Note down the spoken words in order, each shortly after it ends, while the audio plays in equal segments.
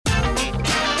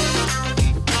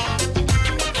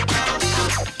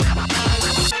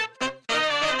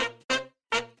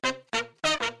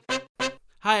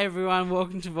Hi everyone,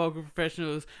 welcome to Vulgar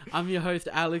Professionals. I'm your host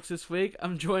Alex this week.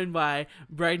 I'm joined by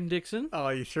Braden Dixon. Oh,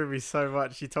 you threw me so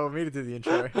much. You told me to do the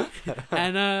intro.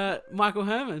 And Michael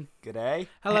Herman. G'day.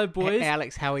 Hello boys. Hey,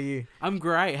 Alex, how are you? I'm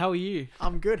great. How are you?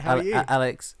 I'm good. How are you?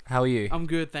 Alex, how are you? I'm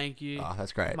good, thank you. Oh,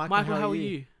 that's great. Michael, how are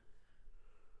you?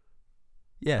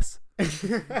 Yes.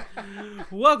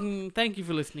 Welcome. Thank you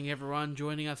for listening, everyone.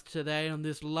 Joining us today on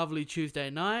this lovely Tuesday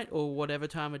night, or whatever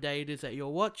time of day it is that you're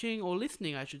watching or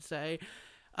listening, I should say.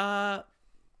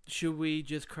 Should we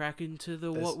just crack into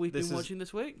what we've been watching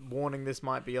this week? Warning: this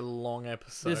might be a long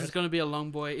episode. This is going to be a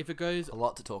long boy. If it goes A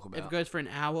lot to talk about. If it goes for an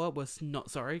hour, we're not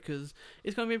sorry, because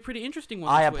it's going to be a pretty interesting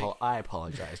one this week. I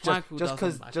apologize. Michael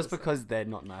Just because they're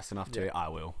not nice enough to, I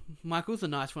will. Michael's the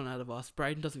nice one out of us.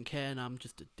 Braden doesn't care, and I'm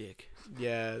just a dick.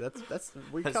 Yeah, that's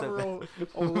we That's cover a- all.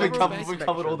 We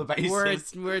covered all the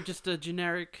bases. We're just a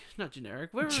generic, not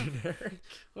generic. We're Generic.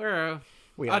 we're a.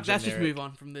 We are Let's just generic. move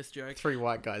on from this joke. Three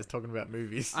white guys talking about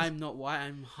movies. I'm not white.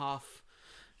 I'm half.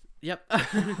 Yep.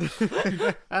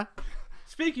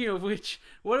 Speaking of which,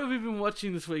 what have we been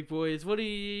watching this week, boys? What do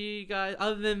you guys,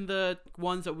 other than the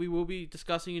ones that we will be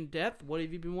discussing in depth, what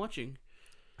have you been watching?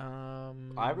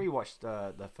 I rewatched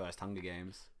the first Hunger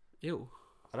Games. Ew.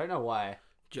 I don't know why.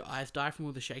 Did your eyes die from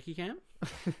all the shaky cam?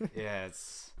 Yeah,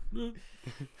 it's...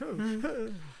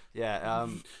 yeah,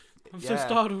 I'm so yeah.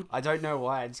 startled. I don't know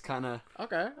why. I just kind of...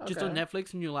 Okay. Just on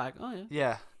Netflix, and you're like, oh yeah.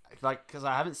 Yeah. Like, because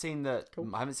I haven't seen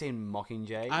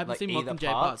Mockingjay. I haven't seen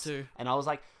Mockingjay Part 2. And I was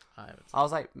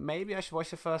like, maybe I should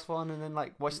watch the first one and then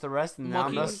like watch the rest. And now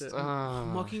I'm just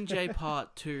Mockingjay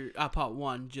Part 2, Part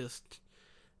 1, just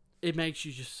it makes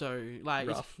you just so like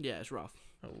rough. It's rough.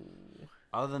 Oh.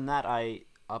 Other than that, I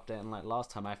updated like last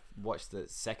time I watched the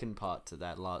second part to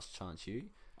that Last Chance U.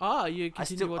 Oh, you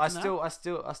continue watching that?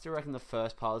 I still reckon the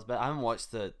first part was better. I haven't watched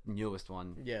the newest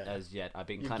one as yet. I've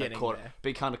been kind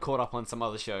of caught up on some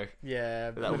other show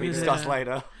Yeah, that will be discussed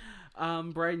later.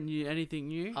 Braden, anything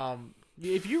new?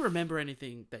 If you remember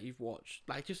anything that you've watched,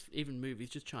 like just even movies,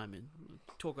 just chime in,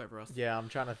 talk over us. Yeah, I'm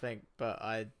trying to think, but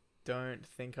I don't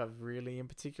think I've really in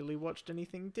particularly watched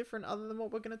anything different other than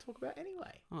what we're going to talk about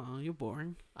anyway. Oh, you're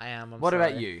boring. I am. What sorry.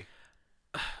 about you?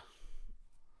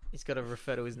 He's got to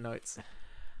refer to his notes.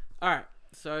 All right.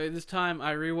 So this time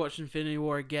I rewatched Infinity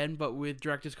War again, but with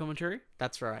director's commentary.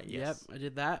 That's right. Yes. Yep, I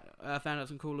did that. I found out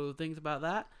some cool little things about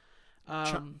that.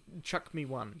 Chuck me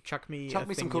one. Chuck me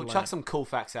some cool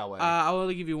facts our way. I'll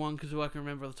only give you one because I can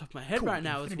remember off the top of my head right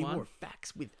now. Infinity Is one. War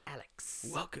facts with Alex.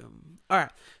 Welcome. All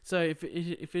right. So if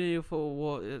Infinity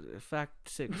War fact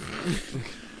 6.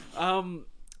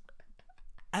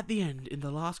 At the end, in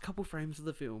the last couple frames of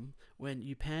the film, when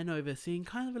you pan over, seeing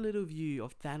kind of a little view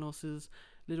of Thanos'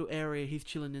 little area he's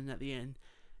chilling in at the end,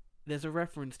 there's a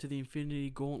reference to the Infinity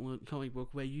Gauntlet comic book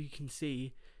where you can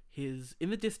see his, in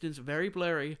the distance, very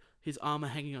blurry, his armor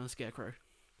hanging on a scarecrow.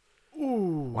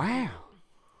 Ooh. Wow.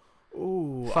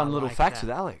 Ooh. Fun little facts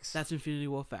with Alex. That's Infinity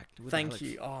War fact. Thank Alex.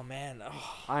 you. Oh, man.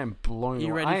 Oh. I am blown away.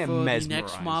 You ready I am for mesmerized. the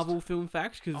next Marvel film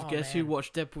fact? Because guess who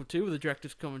watched Deadpool 2 with the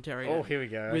director's commentary? Oh, here we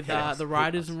go. With Okay. the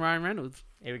writers and Ryan Reynolds.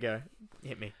 Here we go.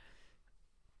 Hit me.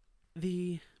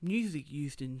 The music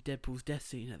used in Deadpool's death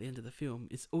scene at the end of the film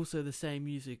is also the same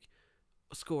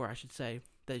score, I should say,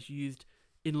 that's used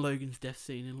in Logan's death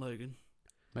scene in Logan.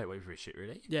 Wait for shit,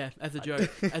 really? Yeah, as a joke.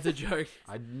 As a joke.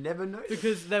 I never noticed.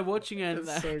 Because they're watching it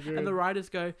and the writers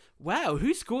go, wow,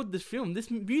 who scored this film? This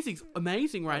music's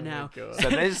amazing right now. God. So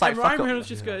they're just like, and Ryan Reynolds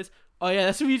just goes, oh yeah,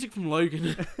 that's the music from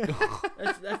Logan.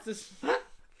 that's just...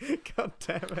 God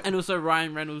damn it. And also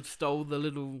Ryan Reynolds stole the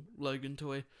little Logan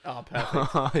toy. Oh,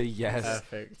 perfect. Oh, yes.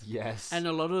 Perfect. Yes. And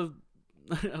a lot of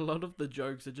the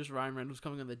jokes are just Ryan Reynolds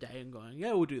coming on the day and going,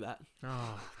 yeah, we'll do that.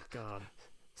 Oh, God.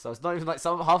 So it's not even like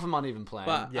half of them aren't even playing.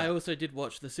 But I also did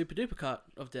watch the super duper cut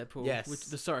of Deadpool. Yes.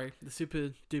 The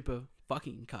super duper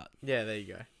fucking cut. Yeah, there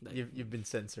you go. You've been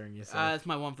censoring yourself. It's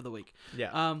my one for the week.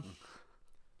 Yeah.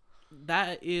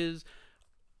 That is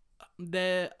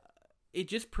there. It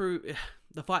just proved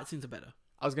the fight scenes are better.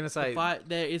 I was gonna say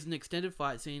There is an extended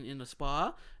fight scene in a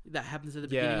spa that happens at the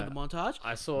beginning of the montage.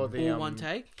 I saw the one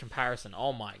take comparison.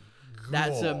 Oh my God.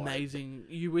 That's amazing.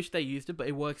 You wish they used it, but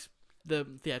it works. The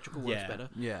theatrical works better.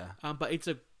 Yeah. But it's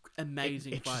a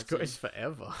amazing it fight just goes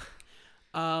forever.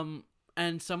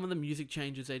 And some of the music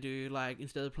changes they do, like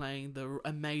instead of playing the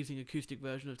amazing acoustic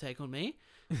version of Take On Me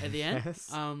at the end,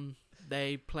 Yes.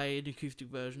 they play an acoustic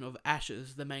version of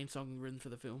Ashes, the main song written for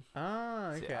the film.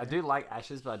 Ah, okay. See, I do like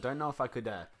Ashes, but I don't know if I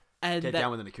could And get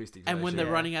down with an acoustic version. And when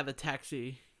they're running out the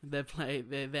taxi, they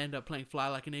end up playing Fly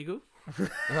Like an Eagle.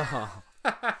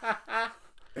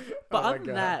 But other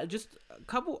than that, just a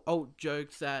couple old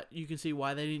jokes that you can see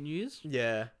why they didn't use.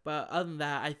 Yeah. But other than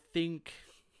that, I think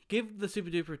give the Super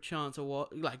Duper a chance or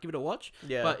give it a watch.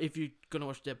 Yeah. But if you're gonna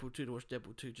watch Deadpool 2 to watch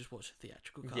Deadpool 2, just watch the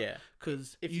theatrical cut. Yeah.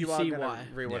 Because if you are see gonna why.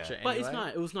 rewatch it anyway, but it's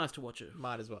nice. It was nice to watch it.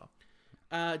 Might as well.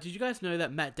 Did you guys know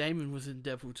that Matt Damon was in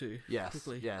Deadpool 2? Yes.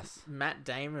 Quickly. Yes. Matt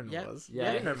Damon was. Yeah.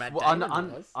 I didn't know Matt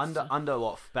Damon was. Under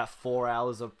what? About 4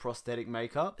 hours of prosthetic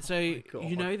makeup. So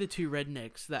you know the two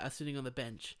rednecks that are sitting on the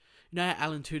bench. You know how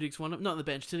Alan Tudyk's not on the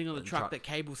bench, sitting on the truck that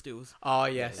Cable steals. Oh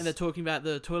yes. And they're talking about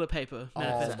the toilet paper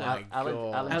manifesto.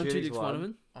 Alan Tudyk's one of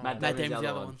them. Matt Damon's the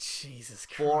other one. Jesus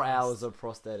Christ. 4 hours of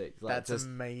prosthetics. That's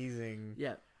amazing.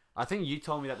 Yeah. I think you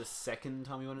told me that the second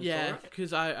time you went and saw it. Yeah,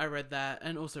 because I read that,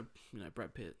 and also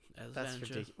Brad Pitt as That's Vanisher.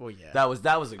 ridiculous. Well, yeah. That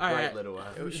was a great little.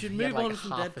 We should move on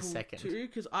from Deadpool 2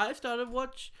 because I started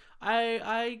watch.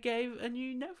 I gave a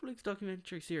new Netflix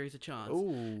documentary series a chance.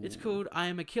 Ooh. It's called I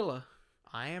Am a Killer.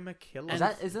 I Am a Killer.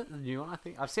 Is that the new one? I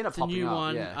think I've seen it popping up. It's a new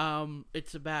one. Yeah.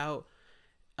 It's about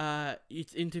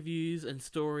it's interviews and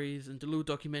stories and little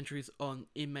documentaries on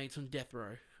inmates on death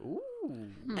row. Ooh.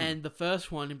 And the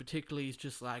first one in particular is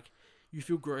just like you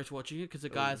feel gross watching it because the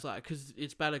guy's because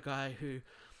it's about a guy who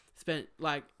spent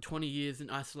 20 years in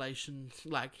isolation.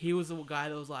 Like he was the guy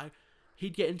that was like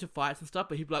he'd get into fights and stuff,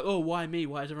 but he'd be like, "Oh, why me?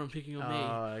 Why is everyone picking on me?"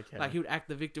 Okay. Like he would act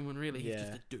the victim when really he's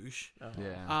just a douche.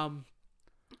 Yeah.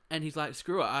 And he's like,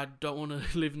 "Screw it! I don't want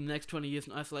to live in the next 20 years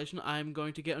in isolation. I'm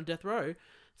going to get on death row."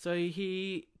 So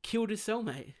he killed his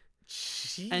cellmate.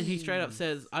 Jeez. And he straight up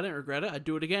says, "I don't regret it. I'd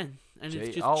do it again." And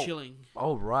it's just chilling.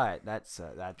 Oh right, that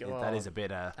is a bit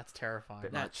that's terrifying.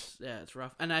 It's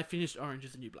rough. And I finished Orange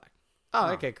Is the New Black.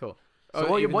 Oh, okay, cool. So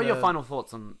what are your final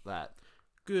thoughts on that?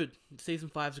 Good. Season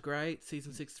 5's great.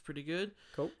 Season 6 is pretty good.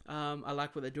 Cool. I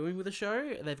like what they're doing with the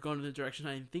show. They've gone in the direction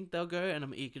I didn't think they'll go, and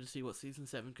I'm eager to see what Season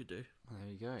 7 could do. There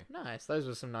you go. Nice. Those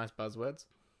were some nice buzzwords.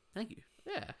 Thank you.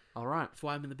 Yeah. All right. That's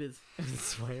why I'm in the biz.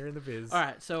 That's why you're in the biz. All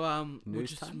right. So we'll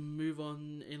News just time? move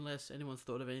on unless anyone's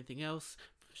thought of anything else.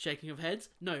 Shaking of heads?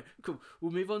 No. Cool.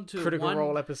 We'll move on to Critical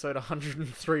Role episode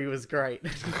 103 was great.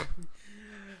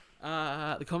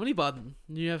 The Comedy Button.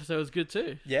 New episode was good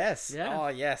too. Yes. Yeah. Oh,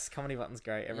 yes. Comedy Button's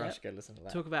great. Everyone should go listen to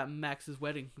that. Talk about Max's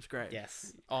wedding. It was great.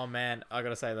 Yes. Oh, man. I got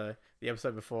to say, though, the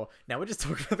episode before. Now, we're just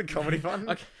talking about the Comedy Button.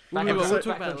 Okay. We'll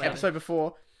talk about it later. Episode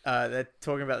before, they're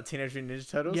talking about the Teenage Mutant Ninja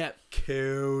Turtles. Yeah.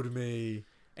 Killed me.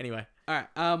 Anyway. All right.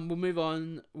 We'll move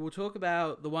on. We'll talk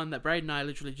about the one that Braden and I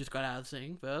literally just got out of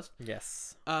seeing first.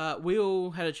 Yes. We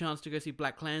all had a chance to go see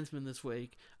Black Klansman this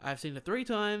week. I've seen it 3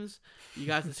 times. You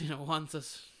guys have seen it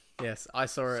once. Yes, I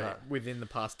saw it within the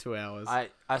past 2 hours.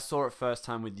 I saw it first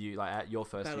time with you, at your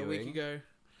first about viewing. a week ago.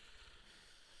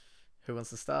 Who wants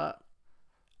to start?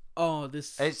 Oh, it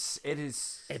is.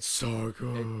 It's so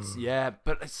good.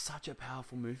 But it's such a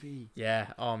powerful movie.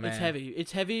 Yeah. Oh man.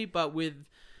 It's heavy, but with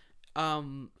a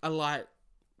light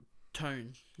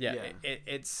tone. Yeah.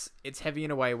 It's heavy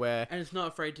in a way where, and it's not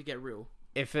afraid to get real.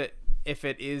 If it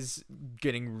is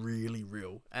getting really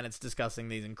real and it's discussing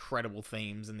these incredible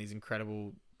themes and these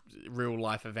incredible real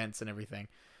life events and everything,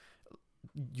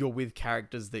 you're with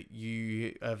characters that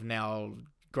you have now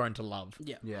grown to love.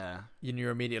 Yeah. And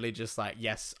you're immediately just like,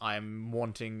 yes, I'm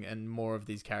wanting and more of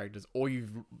these characters, or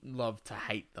you love to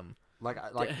hate them.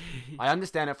 I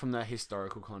understand it from the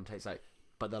historical context,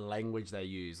 but the language they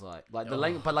use, the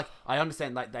language, but I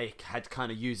understand they had to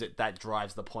kind of use it. That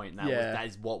drives the point. That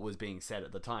is what was being said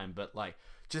at the time. But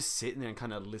just sitting there and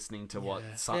kind of listening to what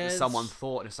someone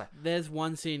thought, it's there's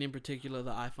one scene in particular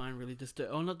that I find really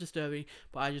not disturbing,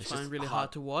 but I just find really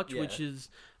hard to watch. Which is,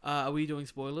 are we doing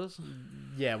spoilers?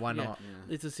 Yeah, why not?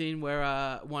 Yeah. It's a scene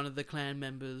where one of the clan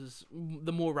members,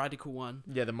 the more radical one,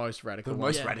 the most radical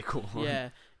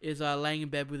one, is laying in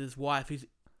bed with his wife, who's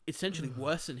essentially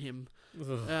worse than him.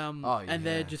 And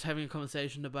they're just having a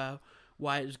conversation about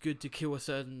why it's good to kill a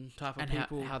certain type of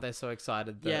people. And how they're so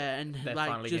excited that and they're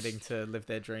finally getting to live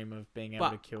their dream of being able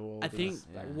to kill all I think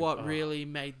what really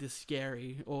made this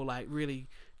scary or really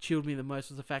chilled me the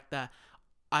most was the fact that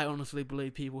I honestly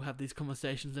believe people have these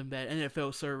conversations in bed, and it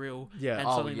felt so real. And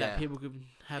something that people could be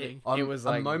having. It was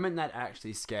a moment that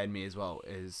actually scared me as well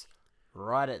is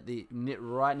right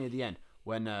near the end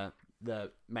when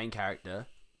the main character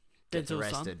gets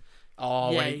arrested.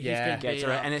 Oh, gets arrested,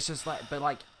 and it's just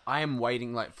I am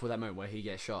waiting for that moment where he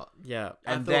gets shot. Yeah,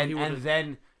 and then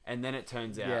it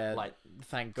turns out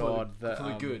thank God for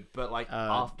the good, but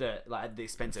after at the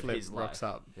expense of his life. Rocks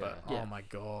up, but oh my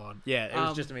God, it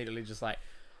was just immediately just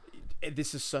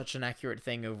this is such an accurate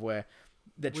thing of where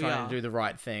they're trying to do the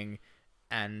right thing,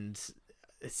 and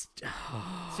it's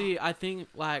see, I think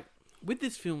with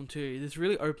this film too, this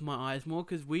really opened my eyes more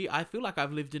because I feel like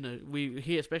I've lived in we've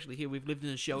lived in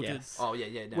a sheltered no.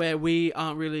 where we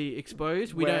aren't really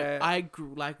exposed. We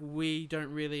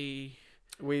don't really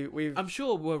we've I'm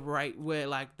sure we're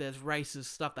like there's racist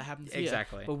stuff that happens here,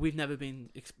 exactly. but we've never been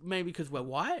maybe because we're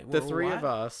white. The We're all three white, of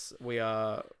us, we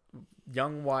are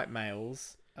young white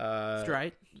males,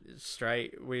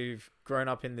 straight. We've grown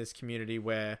up in this community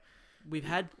where We've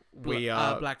had we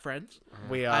are black friends.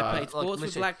 we I are played sports with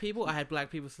literally- black people. I had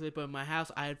black people sleep over my house.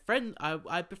 I had friends.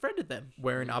 I befriended them.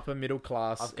 we're in upper middle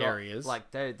class I've got, areas. like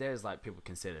there's like people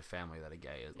considered family that are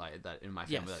gay, like that in my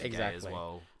family Yes. that are gay as Exactly.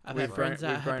 well. I've we've had friends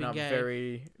that we've grown have been up gay,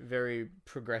 very, very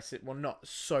progressive. Well, not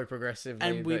so progressively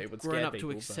and that we've it would grown scare up people,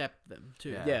 to but- accept them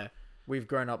too. Yeah. we've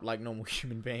grown up like normal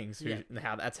human beings. Yeah.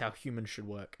 That's how humans should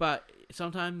work. But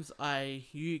sometimes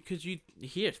because you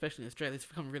here, especially in Australia, it's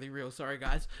become really real. Sorry,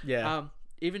 guys. Yeah,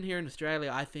 Even here in Australia,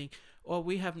 I think,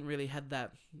 we haven't really had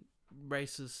that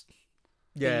racist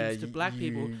yeah. things to black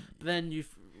people. But then you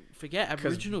forget 'Cause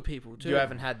Aboriginal people too. You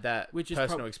haven't had that Which is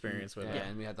personal experience with Yeah, it.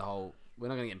 and we had the whole. We're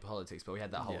not going to get into politics, but we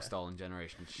had that whole Yeah. stolen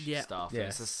generation Yeah. stuff. Yeah.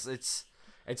 It's just,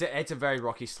 it's a very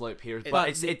rocky slope here, But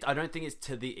but I don't think it's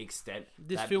to the extent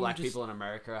This that film black just- people in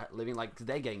America are living like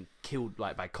they're getting killed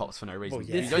like by cops for no reason. Well,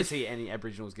 yeah. You don't see any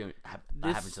Aboriginals that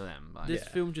This- happen to them. Like, This Yeah.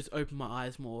 film just opened my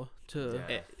eyes more to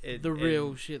Yeah. the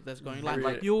real shit that's going. Like,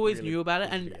 really- you always really knew about it,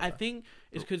 pushed and together. I think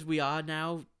it's because we are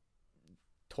now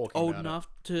Talking old about enough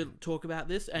to talk about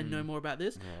this and know more about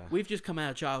this. yeah. We've just come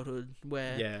out of childhood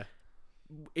where it. Yeah,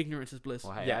 ignorance is bliss.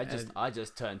 Well, hey, Yeah, I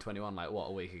just turned 21 like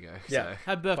a week ago. Yeah. So.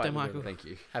 Happy birthday, Quite Michael. Thank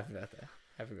you. happy birthday,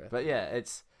 happy birthday. But yeah,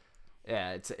 it's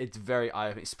very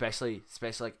eye-opening, especially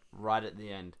like right at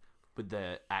the end with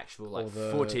the actual like All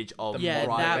the- footage of the Yeah,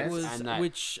 moral that events was and that,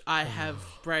 which I have.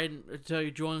 Braden, so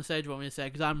do you want to say? Do you want me to say?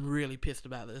 Because I'm really pissed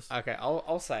about this. Okay,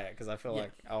 I'll say it because I feel Yeah.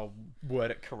 like I'll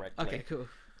word it correctly. Okay, cool.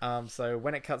 So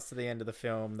when it cuts to the end of the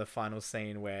film, the final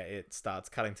scene where it starts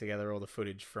cutting together all the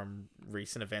footage from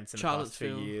recent events in the past 2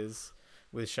 Charlottesville. years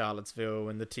with Charlottesville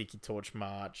and the Tiki Torch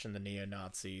March and the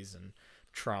neo-Nazis and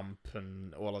Trump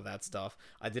and all of that stuff,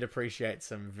 I did appreciate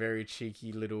some very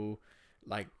cheeky little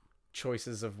like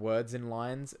choices of words in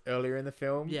lines earlier in the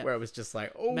film Yeah. where it was just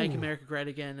like, oh, Make America Great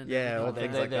Again. And Yeah, everything all like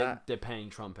things that. like that. they're paying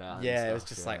Trump out. and yeah, it was stuff,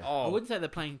 just yeah. like, I oh, wouldn't say they're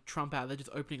playing Trump out. They're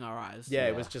just opening our eyes. yeah,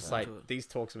 it Yeah, was just yeah. like these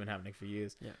talks have been happening for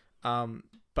years. Yeah.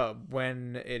 But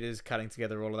when it is cutting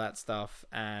together all of that stuff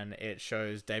and it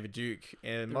shows David Duke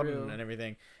in The modern real- and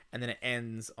everything, and then it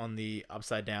ends on the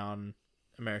upside down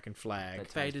American flag That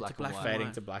turns Faded to black and and white. fading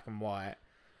white. to black and white,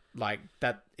 like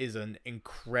that is an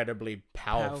incredibly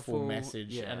powerful message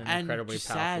yeah. and an And incredibly just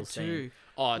powerful sad scene. too.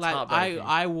 Oh, it's Like heartbreaking.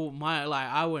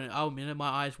 I'll admit it, my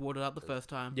eyes watered up the first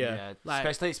time. Yeah. Like-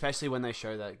 especially when they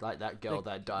show that like that girl Like,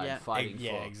 that died yeah. fighting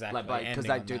Yeah, for exactly, like because ending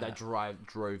that on dude that. that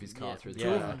drove his car Yeah, through the two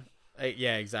of Yeah. them.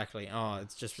 Yeah, exactly. Oh,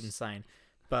 it's just insane.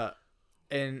 But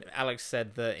and Alex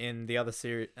said that in the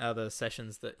other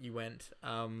sessions that you went,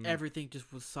 Everything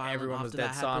just was silent. everyone after was that dead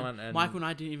happened. silent and Michael and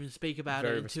I didn't even speak about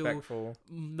very it until respectful.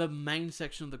 the main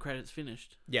section of the credits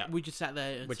finished. Yeah. We just sat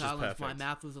there in Which is silence. My perfect.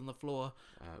 mouth was on the floor.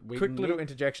 Quick little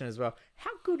interjection as well.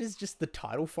 How good is just the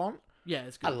title font? Yeah,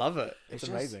 it's I good. love it. It's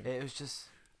just, amazing. It was just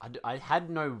I had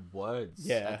no words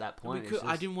Yeah. at that point. It's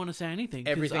I just- didn't want to say anything.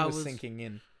 'cause Everything I was sinking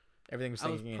in. Everything was I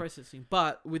was sinking in. processing.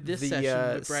 But with this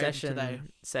session with Braden today,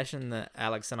 session that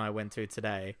Alex and I went to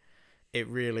today, it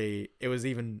was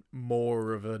even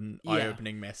more of an Yeah.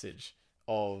 eye-opening message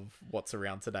of what's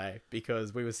around today,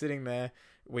 because we were sitting there,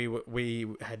 we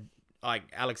had like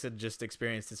Alex had just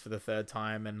experienced this for the third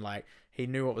time, and like he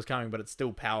knew what was coming, but it's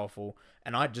still powerful,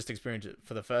 and I'd just experienced it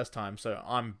for the first time, so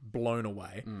I'm blown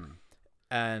away.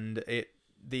 And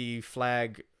the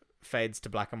flag fades to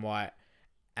black and white,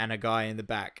 and a guy in the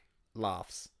back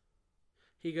laughs.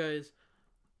 he goes,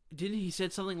 didn't he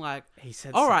said something like, He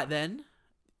said, "All right then,"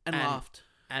 and And- laughed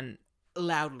and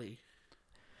loudly.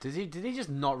 Did he just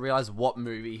not realize what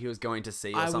movie he was going to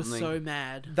see or I something? was so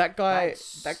mad. that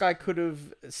That's- guy could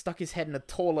have stuck his head in a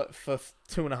toilet for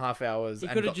 2.5 hours. He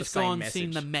and could got have just the same gone message.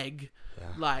 seen the Meg. Yeah.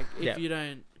 Like if Yeah. you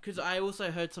don't, because I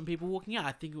also heard some people walking out.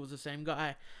 I think it was the same guy.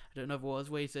 I don't know if it was,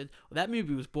 where he said, well, "That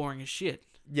movie was boring as shit."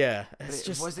 Yeah, But it's it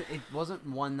just wasn't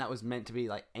one that was meant to be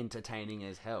like entertaining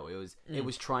as hell. It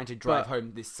was trying to drive But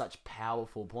home this such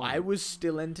powerful point. I was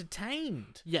still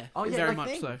entertained. Yeah, Oh yeah, very like,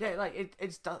 much so. Yeah, like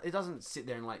it doesn't sit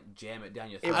there and like jam it down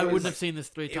your throat. It I was- wouldn't have seen this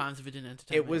three it- times if it didn't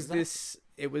entertain It me.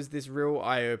 was this real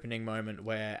eye-opening moment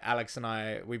where Alex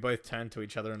and we both turned to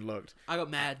each other and looked. I got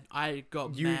mad. I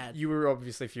got You mad. you were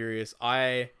obviously furious.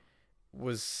 I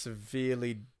was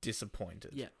severely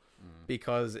disappointed. Yeah.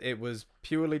 Because it was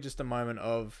purely just a moment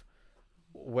of,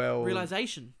 well,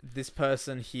 Realization. this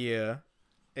person here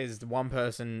is the one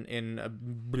person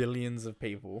in billions of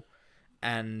people,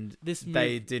 and This they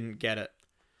movie, didn't get it,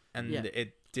 and Yeah.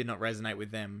 it did not resonate with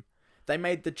them. they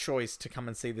made the choice to come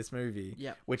and see this movie,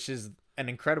 Yep. which is an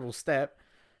incredible step,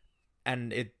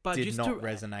 and it But did just not to-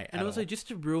 resonate And at also all. just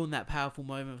to ruin that powerful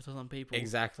moment for some people.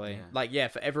 Exactly. Yeah. Like, yeah,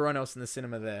 for everyone else in the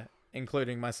cinema there,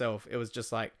 including myself, it was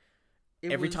just like,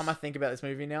 every time I think about this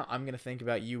movie now, I'm going to think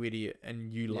about you idiot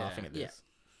and you Yeah. laughing at Yeah. this.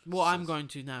 Well, I'm going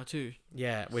to now too.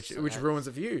 Yeah, which So ruins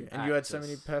it for you, and you had so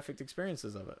many actors. perfect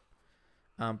experiences of it.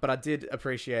 But I did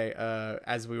appreciate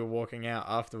as we were walking out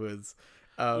afterwards.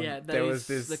 There was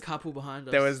this the couple behind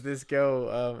us. there was this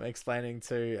girl explaining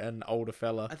to an older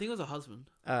fella. I think it was a husband.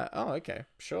 Oh, okay,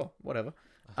 sure, whatever.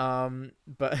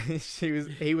 But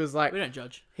he was like, We don't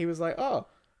judge. he was like, oh,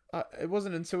 it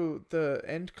wasn't until the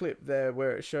end clip there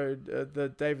where it showed the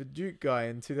David Duke guy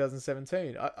in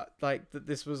 2017. Like that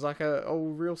this was like all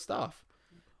real stuff,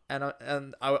 and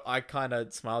I kind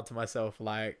of smiled to myself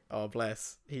like, oh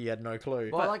bless, he had no clue.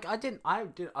 Well, like I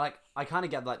kind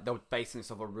of get like the basis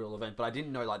of a real event, but I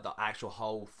didn't know like the actual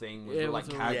whole thing was Yeah, it real, like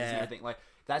was a- characters Yeah. and everything. Like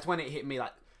that's when it hit me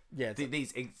like yeah,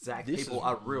 these exact this people is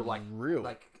are real. Like real.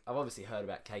 Like I've obviously heard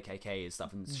about KKK and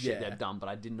stuff and shit Yeah. they've done, but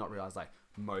I did not realize like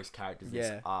most characters in this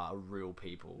Yeah. are real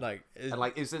people. like and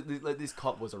like this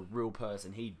cop was a real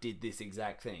person. He did this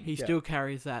exact thing. He Yeah. still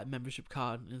carries that membership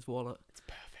card in his wallet. it's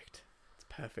perfect. It's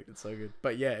perfect. It's so good.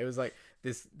 But yeah, it was like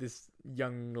this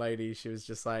young lady. She was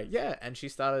just like, yeah, and she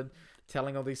started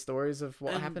telling all these stories of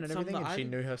what And happened and something everything, that and I she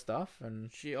didn't- knew her stuff,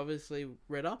 and She obviously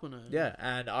read up on it. yeah,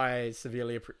 and I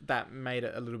severely that made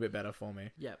it a little bit better for me.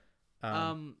 Yep.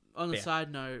 Um, On a yeah.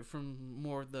 side note, from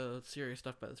more of the serious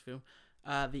stuff about this film,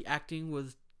 the acting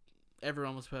was,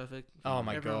 everyone was perfect. Oh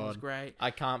my Everyone was God. great.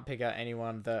 I can't pick out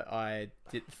anyone that I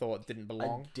thought didn't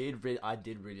belong. I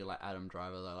did really like Adam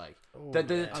Driver though. Like Ooh, the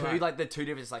yeah. two Alright. like the two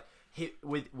differences like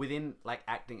within like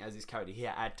acting as his character, he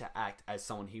had to act as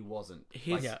someone he wasn't.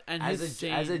 His yeah. and As his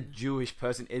as a scene- Jewish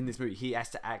person in this movie, he has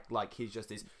to act like he's just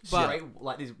this But- straight,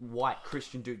 like this white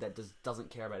Christian dude that doesn't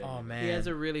care about anything. Oh man, he has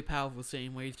a really powerful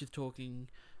scene where he's just talking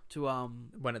to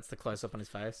when it's the close up on his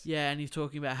face. yeah, and he's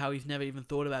talking about how he's never even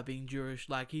thought about being Jewish.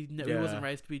 Like he Yeah. wasn't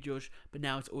raised to be Jewish, but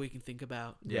now it's all he can think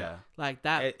about. Yeah. Like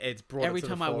that. It's brought every it to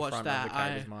time the I watch forefront that, of the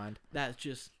character's mind. That's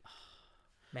just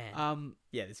Man,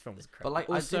 yeah, this film was But incredible. like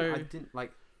Also- I didn't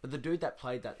like. But the dude that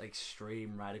played that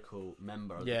extreme radical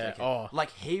member of Yeah, the KKK, oh. like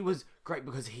he was great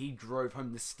because he drove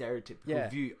home the stereotypical Yeah.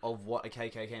 view of what a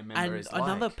KKK member and is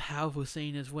another like. powerful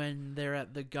scene is when they're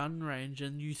at the gun range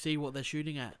and you see what they're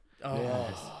shooting at. They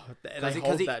 'Cause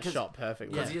hold he- that 'cause- shot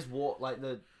perfectly. Because he just walked like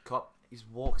the cop. He just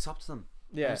walks up to them.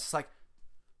 Yeah, And it's just like,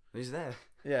 who's there?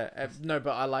 yeah. No,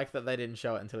 but I like that they didn't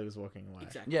show it until he was walking away.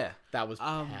 Exactly. Yeah. That was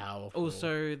Um, powerful.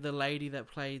 Also, the lady that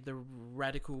played the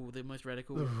most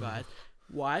radical guy's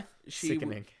wife,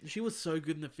 Sickening. she was so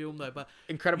good in the film though. But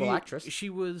Incredible you- actress. She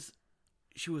was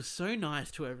so nice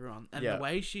to everyone, and Yeah. the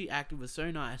way she acted was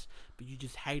so nice. But you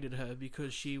just hated her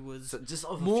because she was So just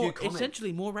off a more, few comments.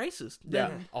 essentially more racist Yeah,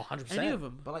 than 100%. any of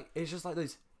them. But like, it's just like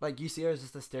those. Like you see her as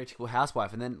just a stereotypical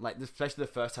housewife, and then like especially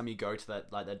the first time you go to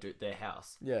that like their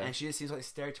house, Yeah. and she just seems like a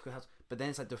stereotypical house. But then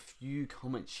it's like the few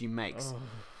comments she makes,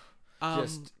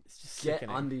 just It's just get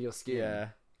sickening. under your skin. Yeah,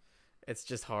 it's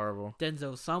just horrible.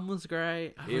 Denzel's son was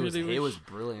great. I He was really wish,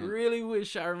 brilliant. really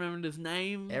wish I remembered his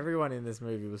name. Everyone in this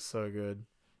movie was so good.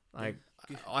 Like,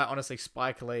 I honestly,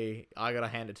 Spike Lee, I gotta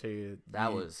hand it to you.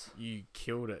 You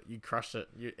killed it. You crushed it.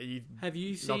 You Have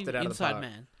you knocked seen it out of the Inside park.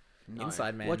 Man? No.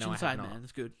 Inside Man. Watch no, I have Inside not. Man.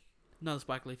 It's good. Another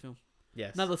Spike Lee film.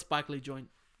 Yes. Another Spike Lee joint,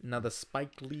 Another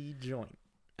Spike Lee joint.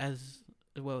 as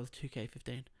well as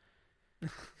 2K15.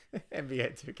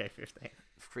 NBA 2K15.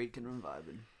 Freaking and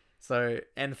vibing. So,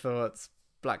 end thoughts.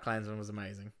 Black Klansman was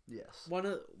amazing. Yes. One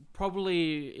of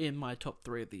probably in my top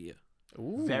 3 of the year.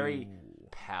 Ooh. Very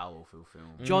powerful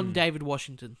film. John David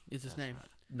Washington is his That's name. right.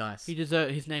 Nice.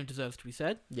 His name deserves to be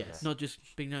said, Yes. not just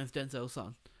being known as Denzel's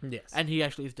son. Yes. And he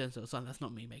actually is Denzel's son. That's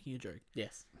not me making a joke.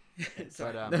 yes.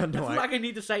 Sorry. But, No, I no, feel I like I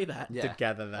need to say that. Yeah. did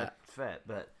gather that. Fair,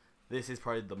 but this is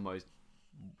probably the most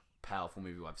powerful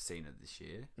movie I've seen of this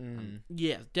year.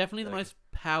 Yeah, definitely the Like- most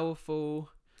powerful.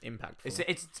 Impactful.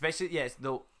 It's especially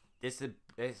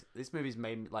this movie's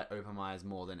made me like open my eyes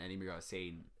more than any movie I've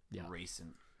seen Yeah.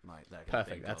 recent. Like that.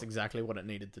 Perfect. That's exactly what it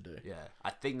needed to do. Yeah,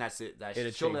 I think that's it.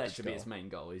 It Surely that achieved should be its its main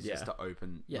goal. Is Yeah. just to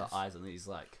open Yes. the eyes on these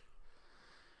like.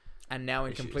 And now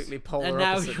in Issues. completely polar And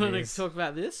now opposite we want to news. talk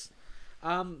about this.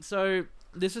 So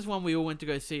this is one we all went to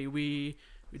go see. We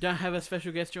don't have a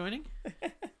special guest joining.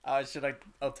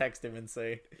 I'll text him and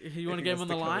see. You want to if he get him on wants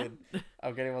the to come line? in.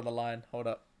 I'll get him on the line. Hold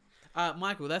up.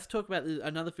 Michael, let's talk about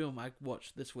another film I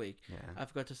watched this week. Yeah. I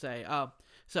forgot to say.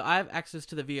 So I have access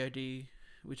to the VOD,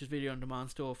 which is Video on Demand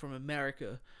store from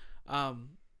America.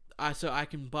 So I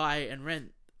can buy and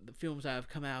rent the films that have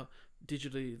come out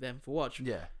digitally then for watch.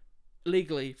 Yeah.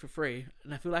 legally for free,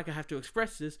 and I feel like I have to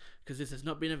express this because this has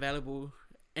not been available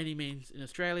any means in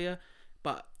Australia,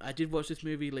 but I did watch this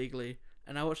movie legally,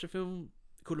 and I watched a film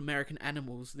called American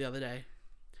Animals the other day.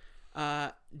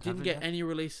 Didn't get any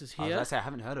releases I was here. gonna say I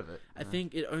haven't heard of it. I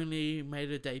think it only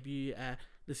made a debut at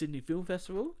the Sydney Film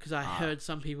Festival because I heard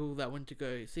some people that went to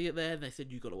go see it there, and they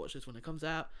said you got to watch this when it comes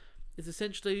out. It's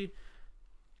essentially,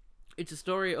 it's a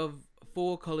story of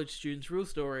 4 college students, real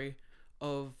story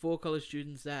of 4 college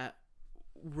students that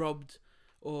robbed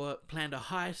or planned a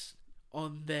heist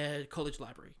on their college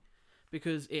library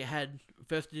because it had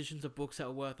first editions of books that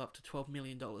were worth up to $12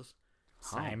 million.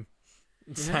 Same.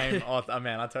 Same. Oh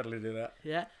man, I totally do that.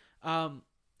 Yeah.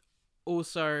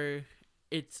 Also,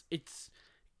 it's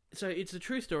a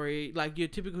true story, like your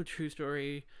typical true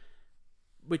story,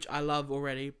 which I love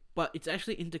already, but it's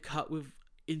actually intercut with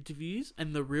interviews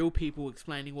and the real people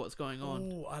explaining what's going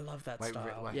on. Oh, I love that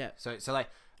style. Wait. Yeah. So like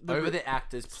the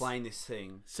actors playing this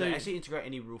thing. So they actually integrate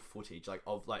any real footage like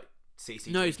of like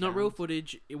CCTV. No, it's not real cams?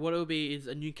 footage. What it'll be is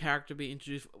a new character be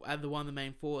introduced as one of the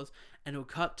main 4s, and it'll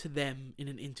cut to them in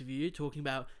an interview talking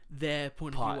about their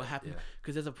point of view, what happened.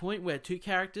 Because there's a point where 2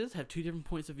 characters have 2 different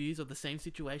points of views of the same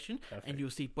situation, and you'll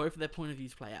see both of their point of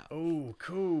views play out. Oh,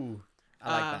 cool.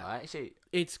 I like that. Actually,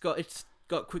 It's got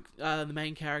the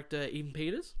main character Ian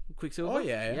Peters, Quicksilver. Oh,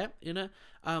 yeah. Yep, you know.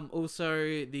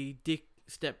 Also the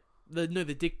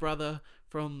Dick brother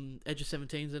from Edge of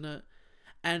 17's in it,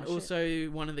 and also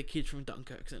one of the kids from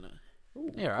Dunkirk's in it.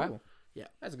 Ooh, yeah, right. cool. Yeah,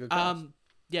 That's a good cast.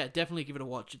 Yeah, definitely give it a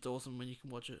watch. It's awesome when you can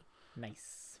watch it.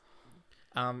 Nice.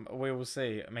 We will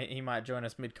see. I mean, he might join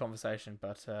us mid-conversation,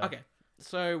 but... Okay,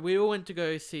 so we all went to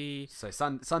go see... So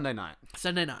Sunday night.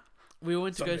 Sunday night. We all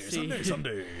went to go see...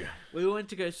 Sunday. We all went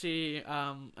to go see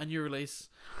a new release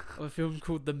of a film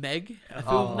called The Meg. A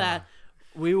film that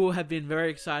we all have been very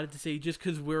excited to see just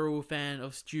because we're all a fan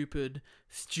of stupid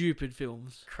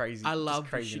films. Crazy. I love the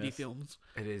craziness. shitty films.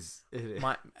 It is.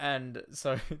 And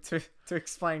so to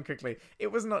explain quickly,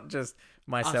 it was not just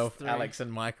myself, 3. Alex,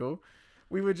 and Michael.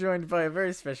 We were joined by a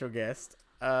very special guest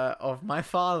of my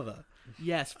father.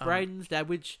 Yes, Braden's dad,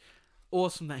 which...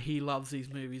 Awesome that he loves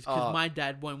these movies because my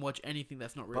dad won't watch anything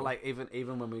that's not real. But like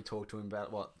even when we talked to him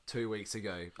about 2 weeks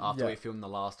ago after we filmed the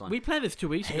last one, we planned this 2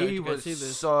 weeks ago. he to go was see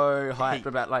this. so hyped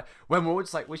about like when we were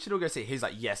just like we should all go see it, he's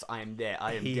like, yes, I am there,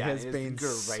 I am He down. has It's been the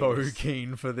so greatest.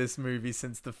 keen for this movie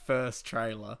since the first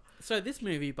trailer. So this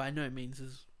movie by no means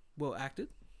is well acted,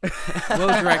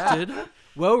 well directed,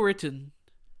 well written,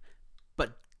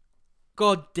 but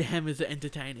god damn is it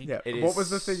entertaining. Yeah. It What is was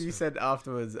the thing you said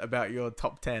afterwards about your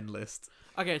top 10 list?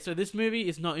 Okay, so this movie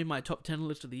is not in my top 10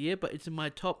 list of the year, but it's in my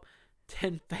top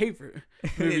 10 favorite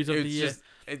movies of the year.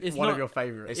 It's one of your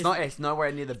favorites. It's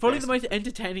nowhere near the Probably best. the most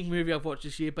entertaining movie I've watched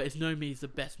this year, but it's no means the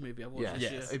best movie I've watched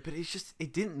this year. But it's just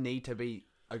it didn't need to be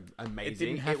amazing.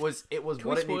 didn't have It was Can what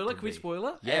we it spoil needed it? to Can we be. spoil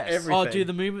it? Yes. Everything. Oh, dude,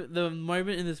 the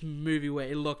moment in this movie where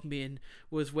it locked me in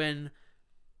was when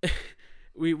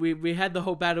we had the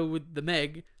whole battle with the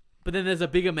Meg, but then there's a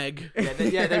bigger Meg.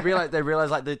 They realize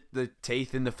like the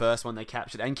teeth in the first one they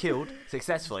captured and killed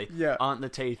successfully aren't the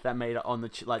teeth that made it on the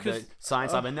the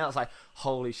science lab, and now it's like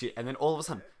holy shit, and then all of a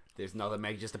sudden there's another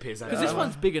Meg just appears out. Because this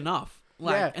one's big enough.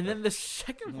 And then the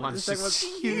second one. One's The second just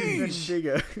one's huge. even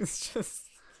bigger.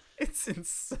 It's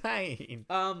insane.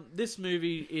 This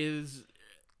movie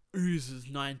oozes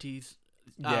 90s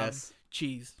Yes.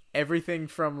 cheese. Everything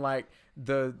from like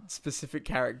the specific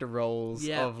character roles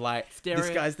of like this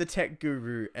guy's the tech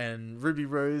guru and Ruby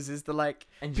Rose is the like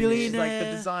Billionaire, like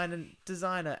the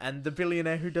designer and the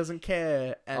billionaire who doesn't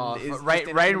care and is Ray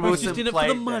He's Wilson just in it for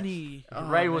played the money.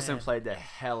 Ray Wilson played the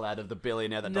hell out of the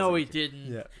billionaire that No, doesn't he care.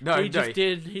 didn't. Yeah. No, he just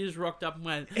did. He just rocked up and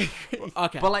went,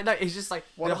 okay. But like no, it's just like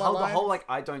What the are my whole lines? like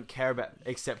I don't care about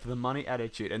except for the money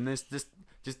attitude, and this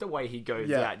just the way he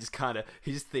goes out, just kind of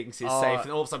he just thinks he's safe,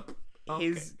 and all of a sudden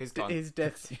he's gone. His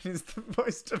death scene is the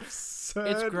most absurd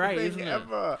It's great, thing isn't it?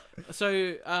 ever. So,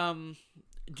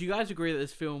 do you guys agree that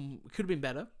this film could have been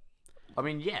better I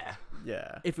mean, yeah.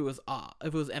 Yeah. if it was R,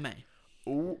 if it was MA?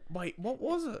 Oh wait, what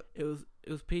was it? It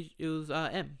was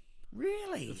M.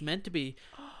 Really? It was meant to be.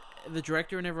 The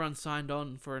director and everyone signed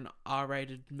on for an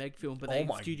R-rated Meg film, but the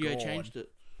my studio God. changed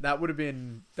it. That would have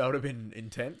been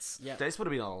intense. Yeah. This would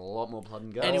have been a lot more blood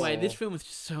and guts. Anyway, this film is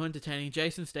just so entertaining.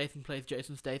 Jason Statham plays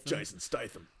Jason Statham. Jason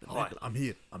Statham. Hi, I'm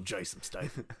here. I'm Jason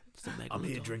Statham. It's the I'm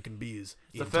here Megalodon. drinking beers.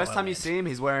 the in first time you Thailand. see him,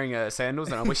 he's wearing sandals,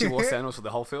 and I wish he wore sandals for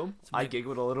the whole film. I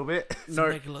giggled a little bit. It's No,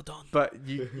 a Megalodon. but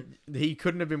he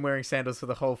couldn't have been wearing sandals for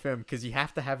the whole film because you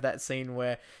have to have that scene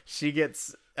where she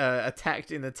gets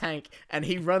attacked in the tank, and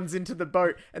he runs into the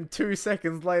boat, and 2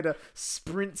 seconds later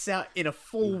sprints out in a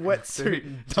full wetsuit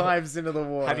and dives into the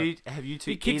water. Have you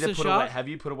two He kicks either the put shark. have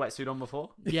you put a wetsuit on before?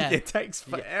 Yeah. It takes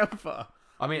forever.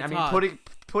 I mean, It's hard.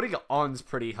 putting it on's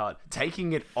pretty hard.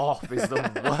 Taking it off is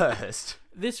the worst.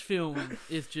 This film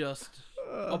is just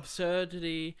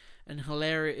absurdity and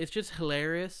hilarious. It's just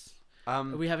hilarious. Are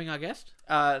we having our guest?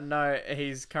 No,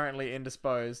 he's currently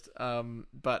indisposed.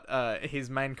 But his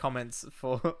main comments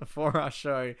for our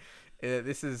show,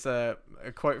 this is a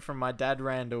quote from my dad,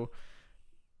 Randall.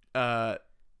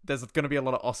 There's going to be a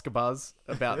lot of Oscar buzz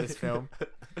about this film,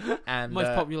 and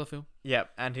Most popular film.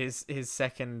 Yep, and his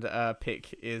second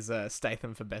pick is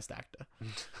Statham for Best Actor.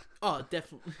 Oh,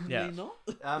 definitely Yeah. not.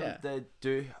 Yeah. The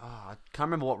dude, I can't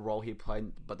remember what role he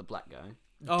played, but the black guy.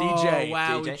 Oh, DJ.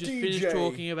 wow. We DJ. just finished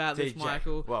talking about this, DJ.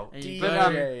 Michael. Well, and you DJ. go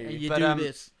and you but, do um,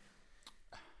 this.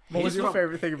 What was He's your from-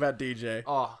 favorite thing about DJ?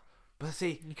 Oh, but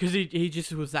see, Because he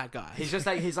just was that guy. he's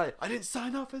like, I didn't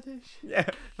sign up for this. Yeah.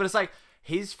 But it's like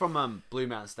he's from Blue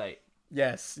Mountain State.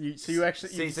 Yes. So you actually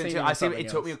you've Season seen 2. him in I see. It something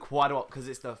took me else. quite a while because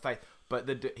it's the faith. But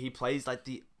he plays like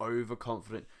the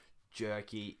overconfident,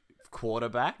 jerky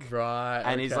quarterback. Right.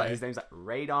 And he's like, okay. his name's like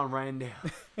Radon Randall,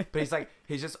 but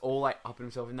he's just all like up in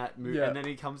himself in that movie, Yeah. and then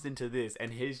he comes into this,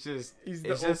 and he's He's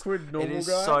the it's just- awkward normal it is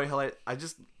guy. so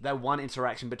hilarious. That one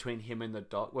interaction between him and the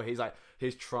doc, where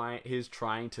he's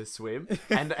trying to swim,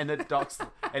 and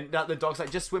the doc's like,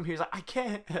 just swim here. He's like, I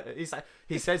can't. He's like,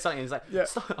 he said something. He's like, Yeah.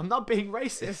 Stop, I'm not being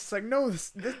racist. It's like, no,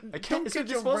 this I can't. don't get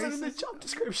This your wasn't in the racist- job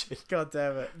description. God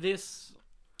damn it. This,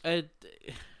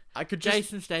 I could just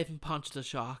Jason Statham punched a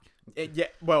shark. yeah.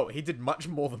 Well, he did much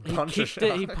more than He punch a kicked it.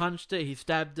 shark. He punched it. He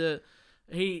stabbed it.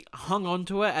 He hung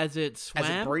onto it as it swam. as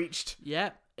it breached.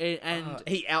 Yep. And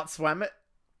He outswam it.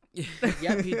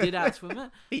 yep, he did outswim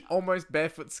it. He almost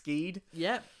barefoot skied.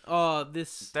 Yep. Oh,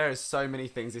 this There are so many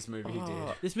things this movie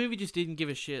did. this movie just didn't give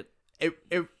a shit. It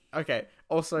okay.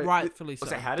 Also, Rightfully so.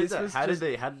 So how did This was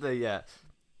the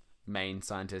main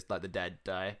scientist, like the dad,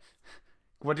 die?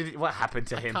 What happened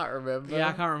to I him? can't remember. Yeah,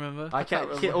 I can't remember. I can't.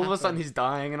 remember All of what a sudden, happened. he's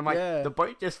dying, and I'm like, Yeah. the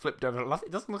boat just flipped over.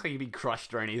 It doesn't look like he'd been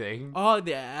crushed or anything. Oh, Did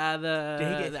he get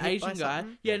the hit by Asian guy.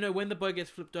 something? Yeah, no. When the boat gets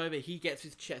flipped over, he gets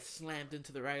his chest slammed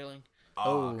into the railing.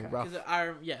 Oh, okay. rough.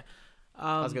 'Cause yeah.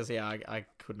 I was gonna say I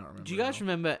could not remember. Do you guys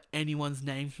remember anyone's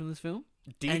names from this film?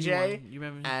 DJ Anyone? You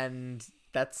remember? and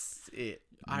that's it.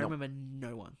 I Nope. remember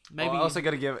no one. Maybe Maybe I also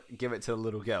got to give it to the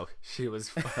little girl. She was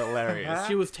hilarious.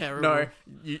 she was terrible. No,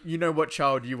 you know what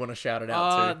child you want to shout it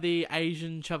out to? The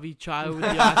Asian chubby child with the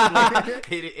ice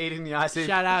block. Eating the ice.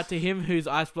 Shout out to him whose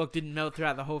ice block didn't melt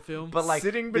throughout the whole film. But like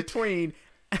Sitting between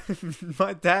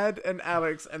my dad and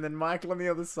Alex, and then Michael on the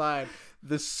other side.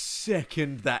 The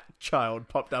second that child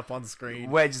popped up on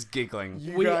screen, we're just giggling.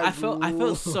 you I guys felt so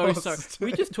lost sorry. it.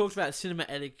 We just talked about cinema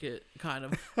etiquette, kind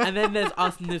of, and then there's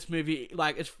us in this movie.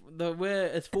 Like we're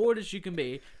as forward as you can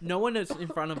be. No one is in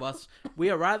front of us. We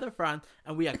are right at the front,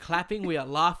 and we are clapping. We are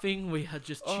laughing. We are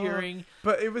just cheering.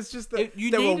 But it was just that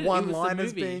You there were needed- it was the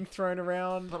one-liners movie. being thrown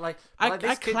around. But like, I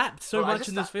this kid- clapped so but I much just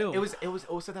in this thought- film. It was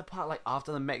also that part like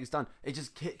after the mech's done, it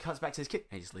just cuts back to his kid.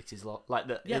 And he just licks his Yeah, it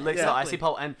licks the exactly. icy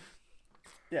pole, and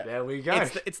Yeah. there we go.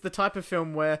 It's the type of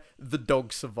film where the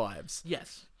dog survives.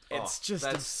 Yes. It's just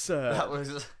that's- absurd. that was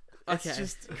It's Okay.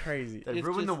 just crazy. they It's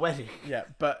ruined the just- wedding. Yeah,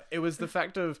 but it was the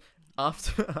fact of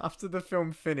after the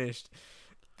film finished,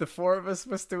 the four of us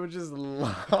were still just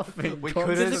laughing. We The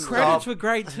couldn't constantly. credits were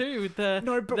great too. With the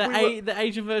No, but the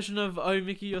Asian version of "Oh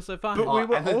Mickey, You're So Fine." But we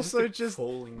were and then also the just-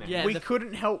 falling down. Yeah. We the-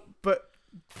 couldn't help but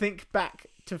think back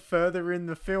to further in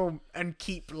the film and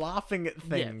keep laughing at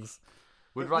things.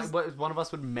 Would It was- one of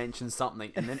us would mention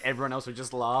something, and then everyone else would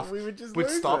just laugh. We would just Would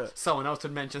lose stop. it. Someone else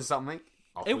would mention something.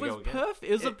 Off It we was go again. perfect.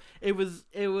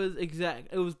 It was exact.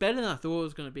 It was better than I thought it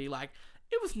was going to be. Like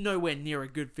it was nowhere near a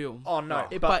good film. Oh no,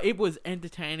 But it was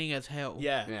entertaining as hell.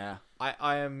 yeah, Yeah.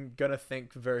 I am gonna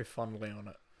think very fondly on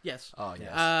it. Yes. Oh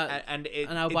yes. And it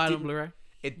And I'll buy it on didn't- Blu-ray.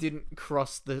 It didn't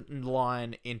cross the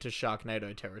line into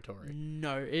Sharknado territory.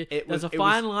 No, It there's was- a it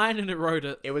fine was- line and it wrote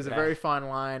it. It was a Yeah. very fine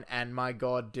line, and my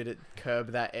God, did it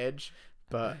curb that edge.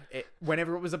 But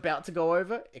whenever it was about to go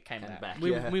over, it came back.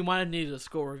 We might have needed a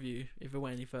score review if it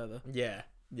went any further. Yeah,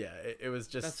 it was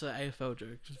just That's an AFL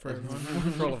joke, just for for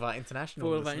everyone. all of our international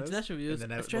For all of our listeners international in viewers,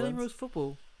 the Australian Netherlands. rules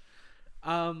football.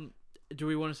 Do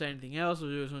we want to say anything else, or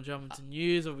do we just want to jump into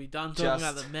news? Are we done talking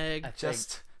about the Meg?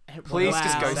 Just What please, else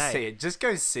just to go say? see it. Just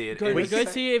go see it. Go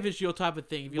It's- see it if it's your type of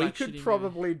thing. If you We like could shitty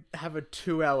probably have a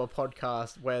 2-hour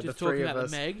podcast where movies. Just the three talking of about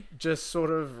us the Meg. just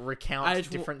sort of recount I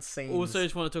just different scenes. Also,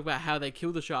 just want to talk about how they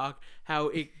kill the shark, how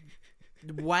it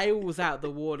whales out the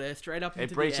water straight up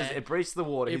into the air. It breaches the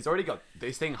water. He's already got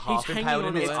this thing half hanging impaled in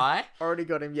onto his it. eye. Already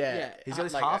got him. Yeah. Yeah. He's got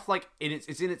his Like, half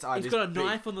it's in its eye. He's this got a big-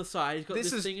 knife on the side. He's got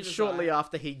This this thing in is his shortly eye.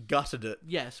 after he gutted it.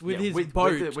 Yes, with Yeah, his with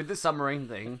boat. with the submarine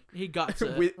thing. He guts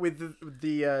it. with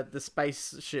the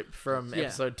spaceship from Yeah.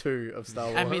 episode 2 of Star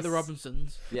Wars. And Meet the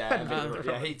Robinsons.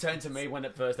 Yeah, he turned to me when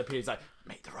it first appeared. He's like,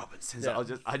 "Meet the Robinsons." Yeah.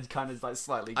 I kind of like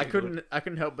slightly. I giggled.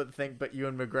 couldn't help but think, but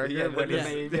Ewan McGregor Yeah, when the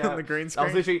he's meme, yeah. on the green I was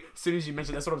screen. literally, as soon as you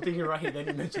mentioned that's what I'm thinking right here. Then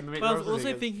you mentioned the Meet But I the was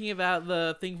Robinsons. also thinking about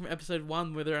the thing from episode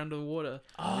 1 where they're under the water.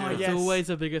 Oh, It's yes. always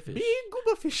a bigger fish. Big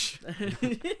goober fish.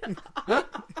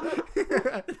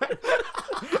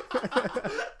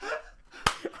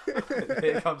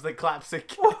 Here comes the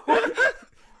clapsick.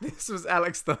 This was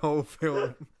Alex the whole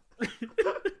film.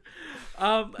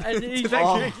 And he, Did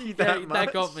that get you that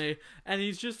that got much? me. And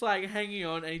he's just like hanging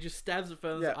on, and he just stabs it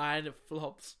further in Yeah. his eye, and it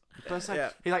flops. But it's like,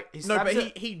 Yeah. he No, stabs but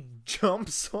it. he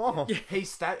jumps off. He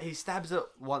stabs it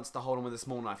once to hold him with a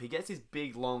small knife. He gets his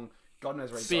big long, God knows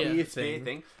where it's Spear. got, Spear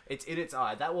thing. It's in its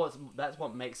eye. That's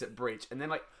what makes it breach. And then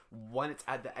like when it's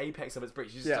at the apex of its breach,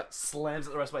 he just Yeah. like, slams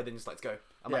it the rest of the way. Then just lets go.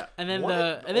 I'm Yeah. like, And then what?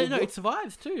 no, it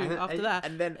survives too And then- after that.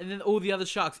 and then- all the other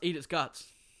sharks eat its guts.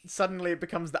 Suddenly it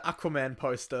becomes the Aquaman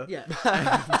poster. Yeah.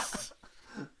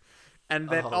 And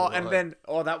then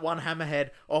that one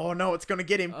hammerhead. Oh no, it's gonna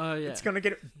get him. Oh yeah. It's gonna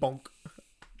get it. Bonk.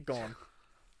 Gone.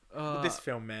 Uh, This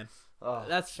film, man, Oh,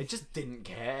 that's. it just didn't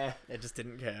care. it just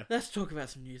didn't care. Let's talk about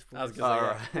some news, boys. I was gonna say, All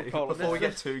yeah. right. Hold on, Before we get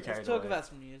Let's- too Let's carried talk away. about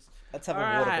some news. Let's have All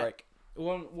a water right. break. You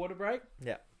want water break?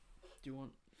 Yeah. Do you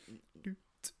want?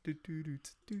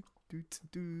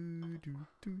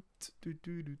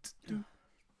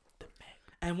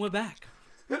 And we're back.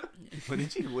 What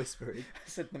did you whisper? I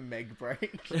said the Meg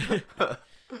break. Here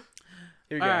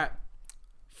we go. All right.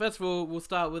 First of all, we'll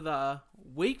start with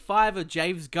week 5 of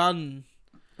James Gunn.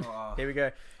 Here we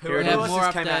go. Who Here it We have is. more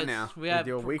else came out updates. now? We With have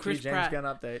your weekly Chris James Pratt. Gunn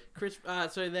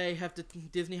update. So they have to.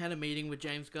 Disney had a meeting with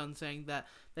James Gunn saying that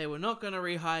they were not going to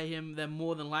rehire him. They're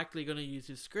more than likely going to use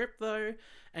his script though.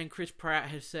 And Chris Pratt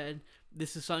has said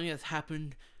this is something that's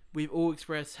happened. We've all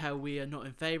expressed how we are not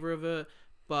in favor of it,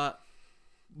 but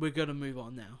we're going to move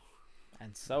on now.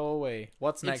 And so are we.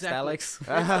 What's next, Exactly. Alex?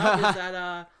 Next up is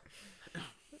that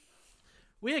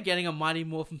we are getting a Mighty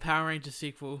Morphin Power Rangers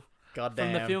sequel God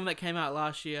from damn. the film that came out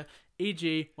last year.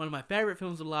 E.g., one of my favorite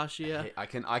films of last year. I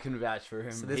can vouch for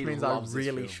him. So this He means I loves this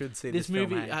really film. should see This film,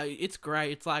 movie, hey? it's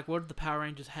great. It's like what if the Power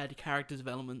Rangers had character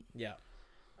development. Yeah.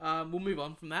 We'll move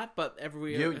on from that, but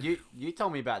You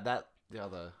told me about that the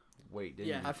other week, didn't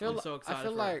Yeah. you? I feel I'm so excited I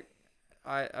feel for like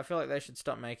I feel like they should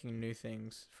stop making new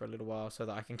things for a little while so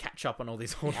that I can catch up on all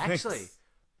these old things. Actually,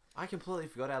 I completely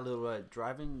forgot our little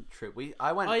driving trip. We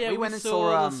went and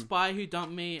saw saw The Spy Who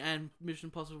Dumped Me and Mission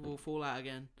Impossible Fallout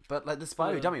again. but like the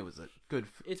Spy Who Uh, Dummy was good.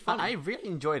 It's funny. I really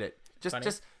enjoyed it. Funny.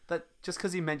 Just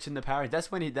because he mentioned the Power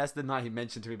Rangers. That's the night he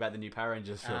mentioned to me about the new Power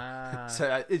Rangers film. Ah.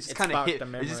 So it just It kind of sparked hit. the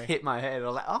It just memory. hit my head. I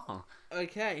was like, oh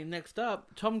Okay, next up,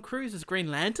 Tom Cruise as Green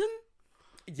Lantern.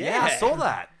 yeah, I saw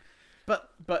that.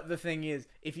 But the thing is,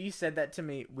 if you said that to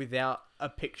me without a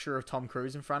picture of Tom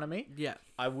Cruise in front of me, Yeah,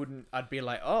 I wouldn't. I'd be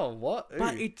like, oh, what?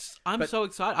 but I'm But- so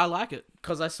excited. I like it.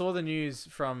 Because I saw the news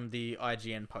from the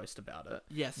IGN post about it,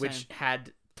 Yes, which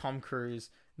had Tom Cruise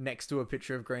next to a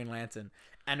picture of Green Lantern,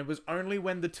 and it was only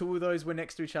when the two of those were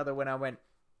next to each other when I went,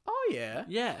 oh yeah,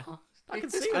 yeah. I can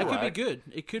This see could That that. could work. be good.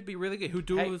 It could be really good. He'll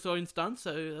do all Hey, his own stunts,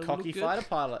 so it'll Cocky look good. fighter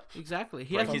pilot. Exactly.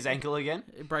 He Break has his ankle again.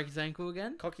 break his ankle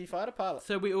again. Cocky fighter pilot.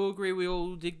 So we all agree. We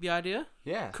all dig the idea.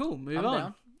 Yeah, Cool. Move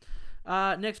I'm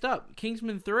on. Next up,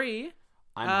 Kingsman 3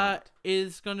 I'm hyped.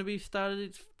 is going to be started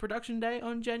its production date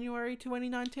on January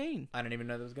 2019. I didn't even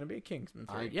know there was going to be a Kingsman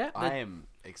 3. yeah, I am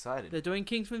excited. They're doing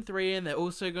Kingsman 3 and they're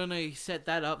also going to set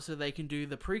that up so they can do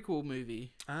the prequel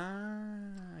movie.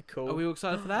 Cool. Are we all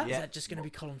excited for that? Is that just going to be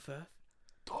Colin Firth?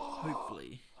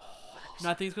 Hopefully. No,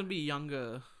 I think it's going to be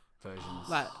younger. Versions.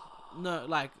 Like, no,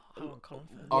 like, Colin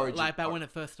Firth. Origin- like back when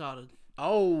it first started.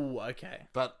 Oh, okay.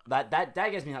 But that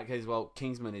gets me hyped because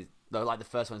Kingsman is though like the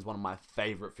first one is one of my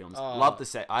favorite films. Oh. Love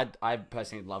the I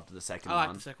personally loved the second I like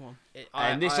one. the second one.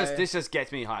 And this just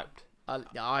gets me hyped.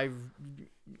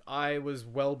 I was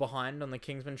well behind on the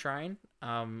Kingsman train.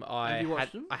 Have you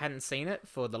watched them? I hadn't seen it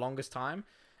for the longest time,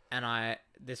 and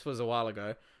this was a while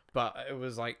ago, but it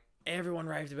was like everyone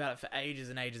raved about it for ages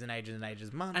and ages and ages and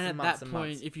ages, months And and at months that and point,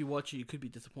 months. if you watch it, you could be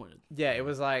disappointed. Yeah, it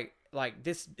was like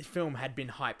this film had been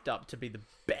hyped up to be the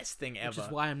best thing ever, Which is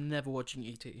why I'm never watching E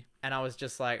E.T. and I was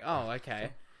just like, oh, okay.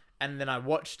 And then I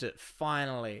watched it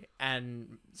finally,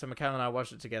 and so Michaela and I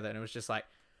watched it together, and it was just like,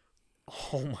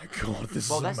 Oh my god, this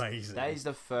Well, is amazing. that is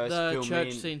the first The film. church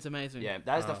me and, scene's amazing. Yeah,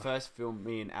 that is the first film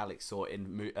me and Alex saw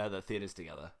in the theaters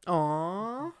together.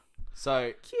 Aww.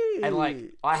 So Cute. and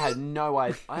like I had no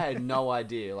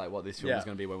idea like what this film was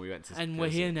going to be when we went to. And go we're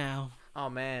see here it. now. Oh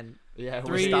man, Yeah,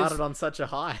 Three we years- started on such a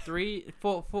high.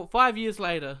 5 years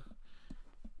later.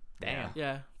 Damn.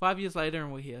 Yeah, 5 years later,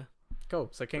 and we're here. Cool.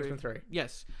 So Kingsman 3.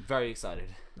 Yes. Very excited.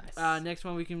 Nice. Next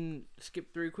one we can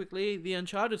skip through quickly. The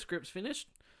Uncharted script's finished.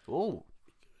 Oh,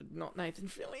 Not Nathan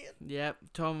Fillion. Yep,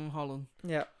 Tom Holland.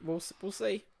 Yeah, we'll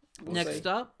see. Next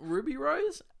up, Ruby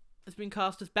Rose has been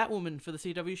cast as Batwoman for the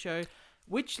CW show,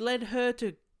 which led her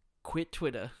to quit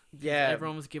Twitter. Yeah,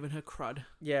 Everyone was giving her crud.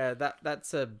 yeah.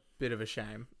 That's a bit of a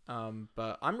shame.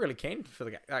 But I'm really keen for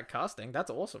that casting.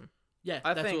 That's awesome. Yeah,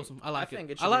 I that's think- awesome. I like I think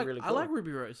it. it should I be like. really I like cool.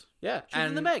 Ruby Rose. Yeah, She's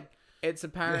in the bag. It's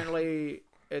apparently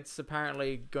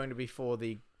going to be for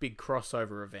the big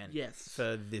crossover event. Yes.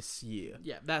 For this year.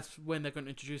 Yeah, that's when they're going to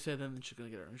introduce her. Then she's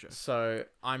going to get her own show, So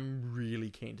I'm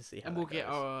really keen to see how. and we'll that get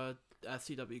goes. our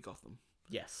CW Gotham.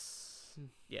 Yes. Hmm.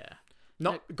 Yeah.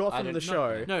 Not I Gotham don't- the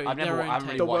show. No, I've their never, own I haven't take.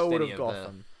 really The watched world any of of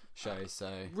Gotham. the shows,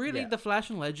 so Really, Yeah. the Flash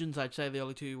and Legends, I'd say the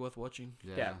only two worth watching.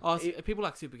 yeah. Oh, people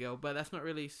like Supergirl, but that's not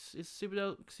really. Is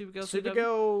Supergirl CW?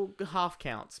 Supergirl half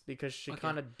counts because she Okay.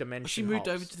 kind of dimension. She moved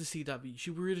over hops. to the CW.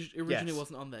 She originally Yes.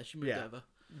 wasn't on there. She moved Yeah. over.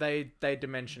 They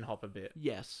dimension hop a bit.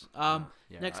 Yes. Yeah,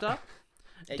 Next right. up,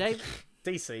 Dave.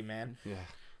 DC man. Yeah.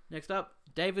 Next up,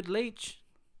 David Leitch.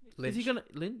 Is he Lynch.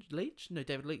 gonna Leitch? No,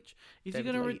 David Leitch. Is David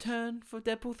he gonna Leitch. return for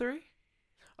Deadpool 3?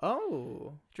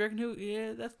 Oh. Do you reckon he'll?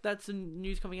 Yeah, that's the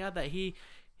news coming out that he's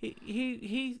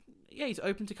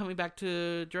open to coming back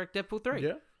to direct Deadpool 3.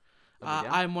 Yeah. I'll be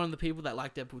down. I'm one of the people that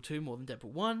like Deadpool 2 more than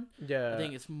Deadpool 1. Yeah. I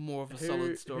think it's more of a Who-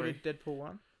 solid story. Who did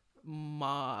Deadpool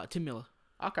 1? Tim Miller.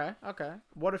 Okay.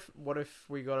 What if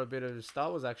we got a bit of Star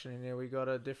Wars action in here? We got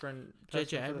a different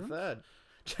J.J. person for the Abrams? third.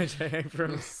 J.J.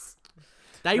 Abrams.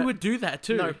 They No- would do that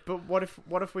too. No, but what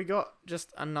if we got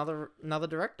just another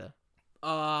director?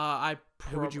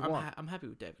 Who would you want? I'm happy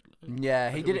with David.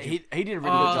 Yeah, he Who did would it. He did a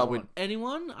really good job with.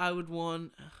 Anyone, I would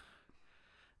want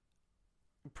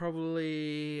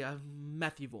probably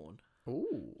Matthew Vaughn,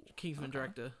 Ooh. Kingsman Okay.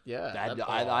 director. Yeah. I'm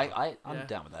Yeah.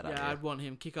 down with that Yeah, idea. I'd want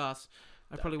him. Kick ass.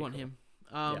 I'd That'd probably be want cool. him.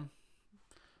 Yeah.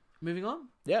 Moving on.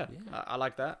 Yeah. Yeah. I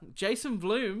like that. Jason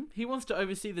Blum, he wants to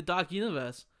oversee the Dark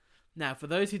Universe. Now, for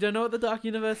those who don't know what the Dark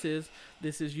Universe is,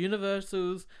 this is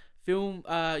Universal's film,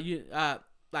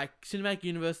 like cinematic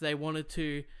universe. They wanted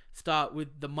to start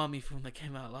with the Mummy film that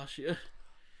came out last year,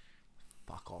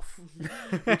 Fuck off.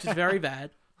 which is very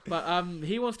bad. But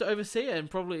he wants to oversee it, and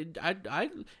probably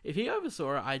if he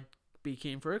oversaw it, I'd be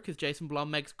keen for it because Jason Blum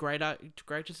makes great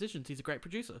decisions. He's a great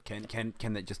producer. Can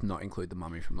they just not include the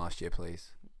Mummy from last year,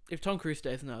 please? If Tom Cruise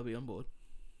stays, then I'll be on board.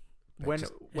 When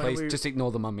Please just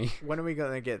ignore the Mummy. when are we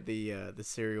gonna get the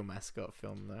serial mascot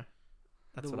film though?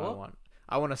 That's The what I what? want.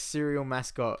 I want a serial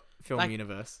mascot film Like-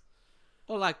 universe.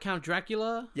 Or like Count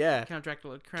Dracula. Yeah. Count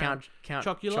Dracula. Count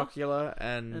Chocula? Chocula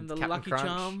and and the Captain Lucky Crunch.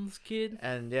 Charms kid.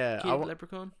 And yeah, Kid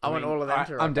Leprechaun. I want all of them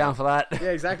to. I'm rock down out. for that.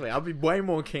 Yeah, exactly. I'll be way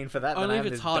more keen for that than Only I if am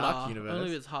it's this hard dark R. universe. Only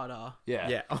if it's hard R. Yeah.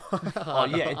 Yeah. Oh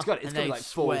yeah, it's got And to they be like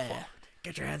full. swear.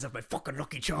 Get your hands off my fucking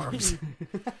Lucky Charms.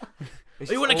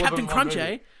 Oh, you want a Captain Crunch,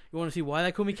 eh? You want to see why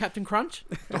they call me Captain Crunch?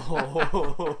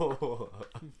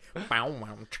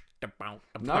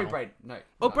 No, Braden. No.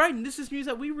 Oh, no. Brayden, this is news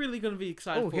that we're really going to be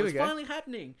excited Oh, for. here we It's go. finally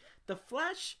happening. The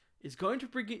Flash is going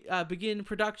to begin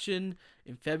production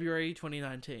in February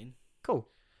 2019. Cool.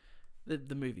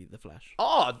 The movie, The Flash.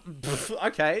 Oh,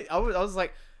 okay. I was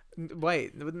like,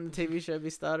 wait, wouldn't the TV show be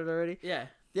started already? Yeah.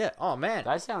 Yeah. Oh man.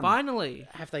 That sounds. Finally,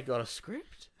 Have they got a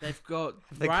script? they've got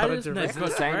They got a writers, director. they've Is it got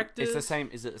the same? directors. It's the same.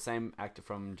 Is it the same actor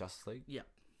from Justice League?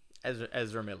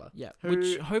 Ezra Miller. Yeah, Who-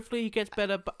 which hopefully he gets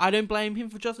better. But I don't blame him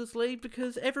for Justice League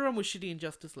because everyone was shitty in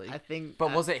Justice League. I think.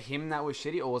 But was it him that was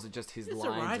shitty, or was it just his It's the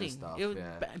lines writing. and stuff? It was,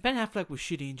 Yeah. Ben Affleck was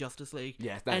shitty in Justice League,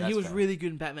 Yeah, and he that's was fair. really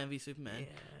good in Batman v Superman.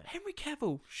 Henry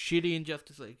Cavill, shitty in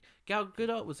Justice League. Gal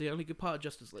Gadot was the only good part of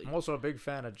Justice League. I'm also a big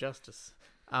fan of Justice.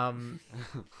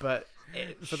 But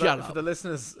for Shut the, up. for the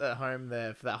listeners at home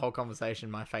there, for that whole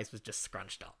conversation, my face was just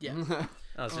scrunched up. Yeah.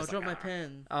 I was Oh, just drop like, my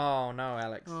pen. oh no,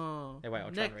 Alex. Oh. Hey, wait,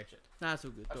 I'll try and reach it. Nah, it's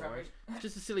all good. Don't worry. It's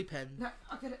just a silly pen. No,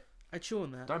 I get it. I chew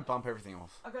on that. Don't bump everything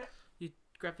off. I got it. You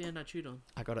grab the end I chewed on.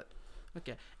 I got it.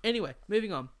 Okay. Anyway,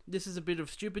 moving on. This is a bit of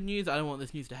stupid news. I don't want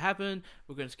this news to happen.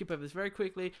 We're going to skip over this very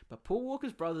quickly. But Paul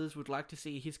Walker's brothers would like to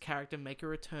see his character make a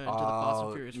return to the Fast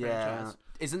and Furious franchise.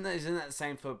 Isn't that the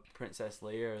same for Princess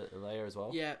Leia as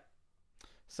well? Yeah.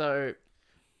 So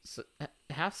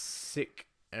how sick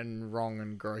and wrong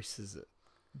and gross is it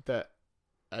that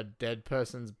a dead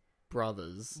person's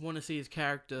brothers Want to see his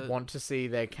character. want to see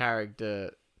their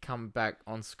character come back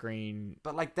on screen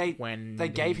But like they when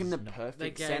gave him the he's not.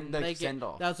 perfect They send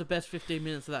off. That was the best 15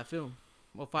 minutes of that film.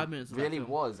 Well, 5 minutes of that Really film.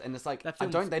 was, and it's like That I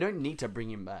film's- don't. They don't need to bring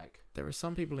him back. There are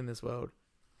some people in this world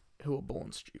who are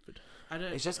born stupid. I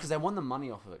don't. It's just because they want the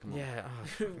money off of it. Come on. Yeah.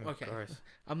 Okay.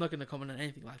 I'm not going to comment on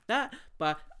anything like that,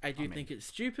 but I do I mean- think it's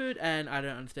stupid, and I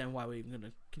don't understand why we're even going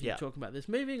to continue Yeah. talking about this.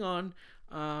 Moving on,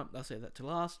 I'll save that to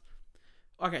last.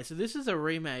 Okay, so this is a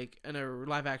remake and a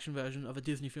live-action version of a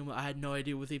Disney film that I had no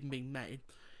idea was even being made.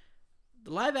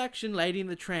 The live-action Lady and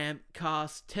the Tramp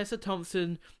cast Tessa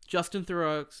Thompson, Justin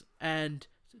Theroux, and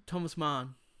Thomas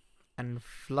Mann. And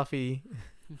Fluffy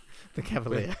the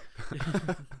Cavalier.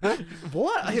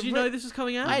 What? Did you know this was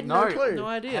coming out? I had no clue. No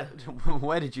idea.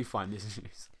 Where did you find this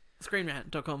news?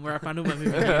 ScreenRant.com, where I find all my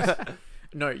movie news.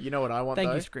 No, you know what I want Thank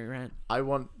though? you, Screen Rant. I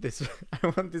want this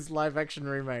live action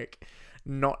remake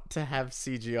not to have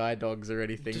CGI dogs or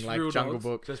anything Just like real Jungle dogs?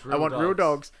 Book. Just I want real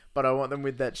dogs, but I want them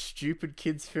with that stupid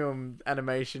kids film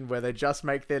animation where they just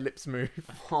make their lips move.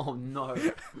 Oh no!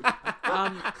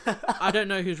 I don't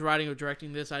know who's writing or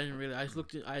directing this. I didn't really. I just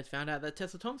looked. I found out that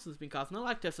Tessa Thompson's been cast, and I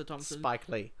like Tessa Thompson. Spike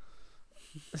Lee.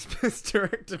 It's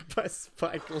directed by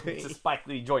Spike Lee. It's a Spike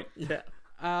Lee joint. Yeah.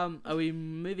 Are we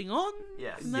moving on?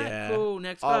 Yes. No, Yeah. Cool.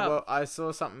 Next Oh up. well, I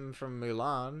saw something from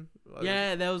Mulan.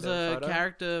 Yeah, there was the a photo?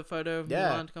 character photo of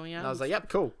Yeah. Mulan coming out. And I was like, yep,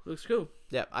 cool. Looks cool.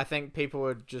 Yep, I think people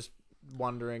were just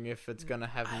wondering if it's gonna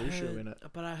have Mushu in it.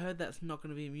 But I heard that's not going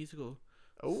to be a musical.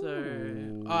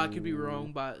 Ooh. So, I could be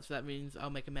wrong, but so that means I'll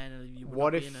make a man out of you. will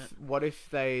What not be if in it. what if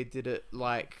they did it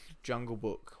like Jungle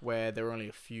Book, where there were only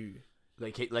a few?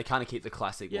 They kind of keep the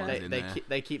classic Yeah. ones They in they there.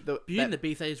 they keep the Beauty and the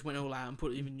Beast, they just went all out and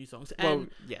put even new songs. well,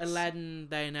 And yes. Aladdin,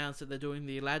 they announced that they're doing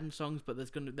the Aladdin songs, but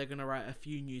they're gonna write a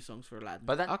few new songs for Aladdin.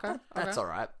 But Okay, that's okay. all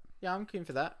right. Yeah, I'm keen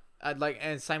for that. I'd like,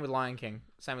 and same with Lion King.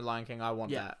 Same with Lion King. I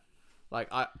want Yeah. that. Like,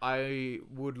 I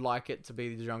would like it to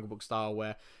be the Jungle Book style,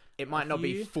 where it might not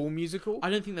be few? full musical,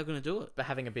 I don't think they're gonna do it. but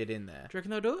having a bit in there. Do you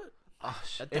reckon they'll do it? Oh,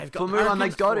 They've if got for Mulan, they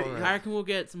Americans got it. for it. I reckon we'll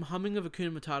get some humming of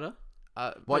Hakuna Matata.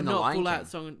 What, But in the not Lion full King? out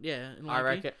song. Yeah, in I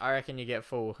Lion King. reckon you get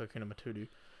full Hakuna Matata.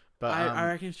 But I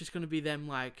reckon it's just gonna be them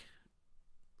like,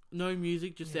 no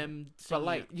music, just them singing. but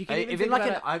like it. you can even Even think like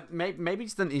about it- maybe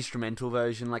just an instrumental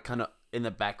version, like kind of in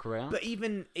the background. But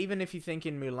even if you think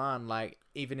in Mulan, like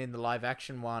even in the live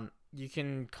action one, you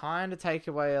can kind of take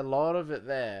away a lot of it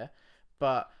there.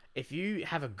 But if you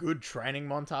have a good training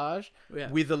montage Yeah.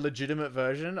 with a legitimate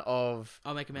version of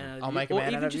I'll make a man out of I'll you. Make a or Man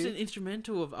even Out of just You. an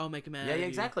instrumental of I'll make a man Yeah, out yeah, of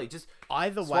exactly. Just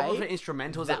either swap way, over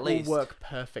instrumentals that at least. will work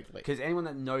perfectly. Because anyone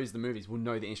that knows the movies will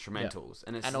know the instrumentals,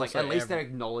 and it's And like also at least they're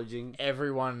acknowledging.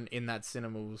 Everyone in that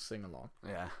cinema will sing along.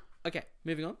 Yeah. you. Okay,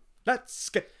 moving on. Let's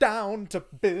get down to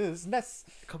business.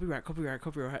 Copyright.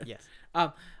 Yes.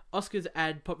 Oscars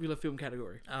add popular film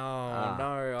category. Oh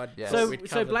no! yes.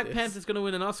 So Black Panther's gonna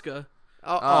win an Oscar.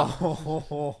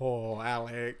 Oh,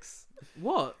 Alex.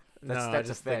 What? That's- I that's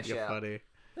a just fair think you're shout. funny.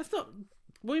 That's not.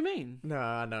 What do you mean? No,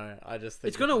 I know. I just think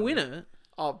It's gonna win it.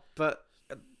 Oh, but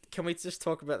can we just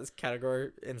talk about this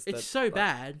category instead? It's so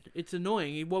bad. It's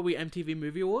annoying. What we MTV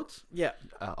Movie Awards? Yeah,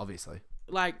 Obviously.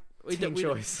 Like Teen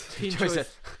Choice. Teen Choice.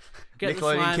 Choice. Get the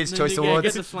Nickelodeon slime, Kids' no, Choice yeah, Awards.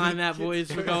 Get the slime out,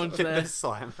 boys. We're going to there.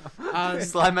 slime. Um,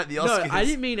 Slime at the No, Oscars. I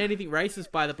didn't mean anything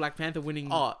racist by the Black Panther winning.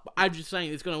 Oh. I'm just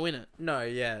saying it's gonna win it. No,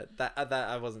 yeah, that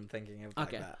I wasn't thinking of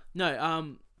Okay. like that.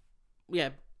 No, yeah.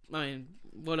 I mean,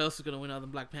 what else is gonna win other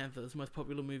than Black Panther? It's the most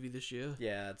popular movie this year.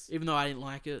 Yeah, it's Even though I didn't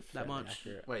like it that fairly much.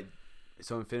 accurate. Wait,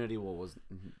 so Infinity War was.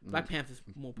 Black Panther's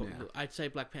more popular. Yeah. I'd say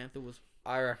Black Panther was.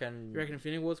 I reckon. You reckon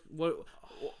Infinity War's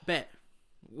bet?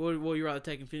 What would you rather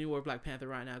take, Infinity War or Black Panther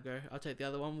right now? Go. I'll take the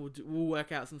other one. We'll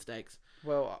work out some stakes.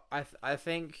 Well, I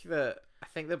think that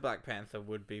Black Panther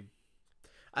would be.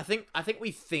 I think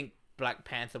we think Black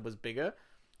Panther was bigger.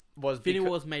 Infinity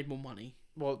War's made more money.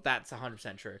 Well, that's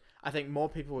 100% true. I think more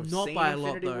people have Not seen by a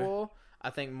lot, Infinity though. War. I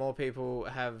think more people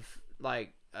have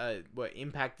were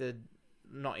impacted.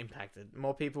 Not impacted.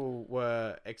 More people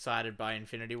were excited by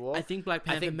Infinity War. I think Black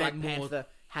Panther I think Black meant more. Panther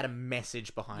had a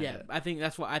message behind Yeah, it. I think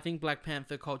that's what I think Black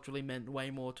Panther culturally meant way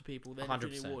more to people than 100%.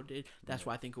 Infinity War did. That's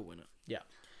why I think it'll win it. Yeah.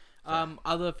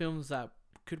 Other films that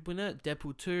could win it: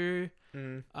 Deadpool 2,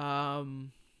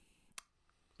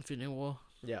 Infinity War,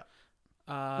 Yeah.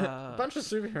 uh, A bunch of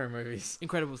superhero movies.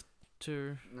 Incredibles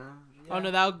 2. No. Oh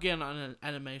no, that'll get on an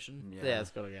animation. Yeah,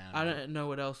 it's got to go. I don't know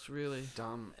what else really.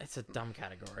 Dumb. It's a dumb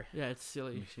category. Yeah, it's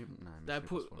silly. No, They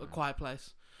put A Quiet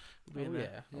Place. Oh Be in yeah.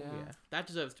 there. Oh Yeah. yeah. That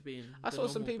deserves to be in. I the saw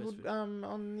some normal people best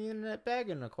on the internet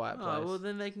bagging A Quiet Place. Oh well,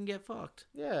 then they can get fucked.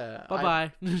 Yeah. Bye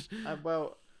bye.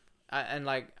 and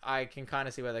I can kind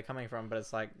of see where they're coming from, but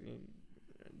it's like,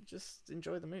 just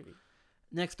enjoy the movie.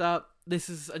 Next up, this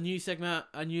is a new segment,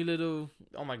 a new little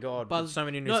Oh my god, buzz. so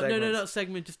many new No, segments. not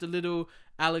segment, just a little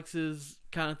Alex's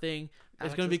kind of thing.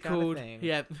 It's going to be Alex's kinda called, thing.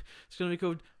 yeah, it's going to be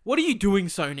called, What Are You Doing,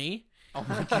 Sony? Oh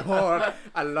my god,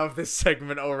 I love this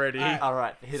segment already. All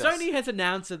right, hit us. Sony has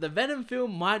announced that the Venom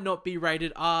film might not be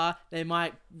rated R. They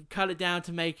might cut it down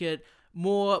to make it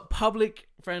more public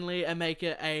friendly and make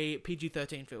it a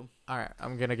PG-13 film. Alright,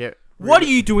 I'm gonna get... What are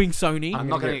you doing, Sony? I'm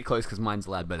not going to get close because mine's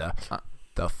loud, but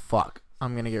the fuck?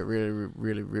 I'm gonna get really,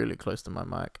 really, really close to my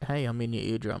mic. Hey, I'm in your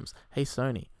eardrums. Hey,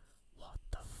 Sony.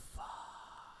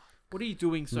 What are you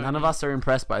doing, Sony? None of us are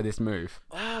impressed by this move.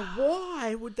 Oh,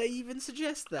 why would they even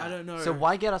suggest that? I don't know. So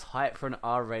why get us hyped for an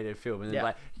R-rated film and then Yeah.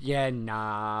 like, yeah,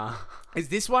 nah. Is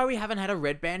this why we haven't had a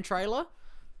Red Band trailer?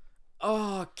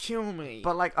 Oh, kill me.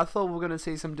 But like, I thought we were gonna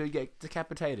see some dude get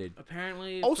decapitated.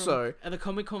 Apparently, Also- at the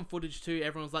Comic-Con footage too,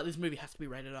 everyone's like, this movie has to be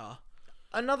rated R.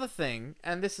 Another thing,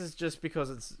 and this is just because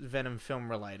it's Venom film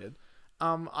related.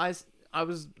 I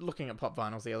was looking at pop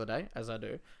vinyls the other day, as I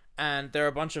do, and there are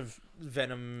a bunch of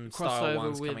Venom style Crossover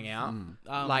ones with- coming out,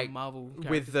 Like Marvel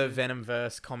with the characters.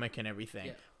 Venomverse comic and everything.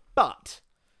 Yeah. But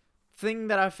thing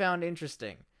that I found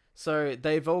interesting, so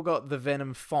they've all got the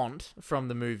Venom font from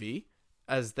the movie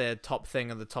as their top thing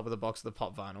at the top of the box of the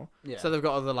pop vinyl. Yeah. So they've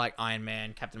got all the like Iron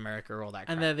Man, Captain America, all that. And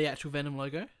crap. they're the actual Venom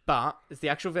logo But it's the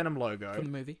actual Venom logo from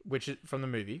the movie. which is from the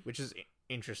movie, which is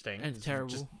interesting. And it's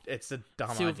terrible. It's a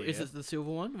dumb Silver, idea. is it the silver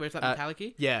one where it's like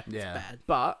metallic-y? Yeah, Yeah. Bad.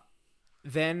 but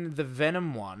then the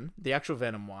Venom one, the actual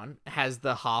Venom one, has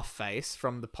the half face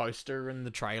from the poster and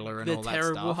the trailer and The all that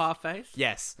terrible stuff. half face.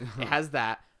 Yes, it has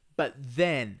that. But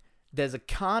then there's a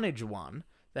Carnage one.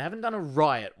 They haven't done a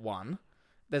Riot one.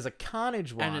 There's a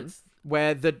Carnage one it's-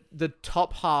 where the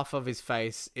top half of his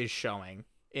face is showing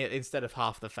instead of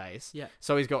half the face. Yeah.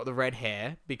 So he's got the red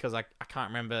hair because I can't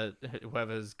remember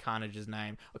whoever's Carnage's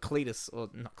name. Or Cletus, or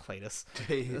not Cletus.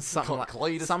 Something like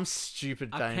Cletus. some stupid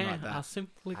I name can. like that. I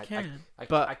simply can.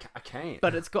 But- I can't.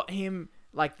 But it's got him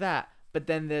like that. But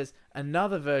then there's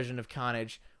another version of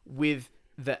Carnage with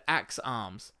the axe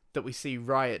arms that we see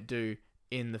Riot do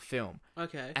in the film.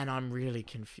 Okay. And I'm really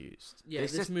confused. Yeah,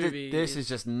 It's this just, movie. this is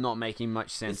just not making much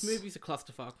sense. This movie's a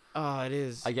clusterfuck, Oh, it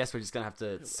is. I guess we're just gonna have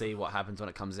to see what happens when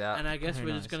it comes out. and I guess Who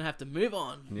we're knows? just gonna have to move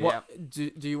on. Yeah. What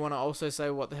do you want to also say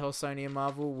what the hell Sony and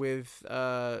Marvel with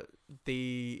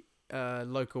the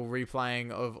local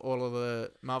replaying of all of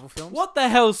the Marvel films? What the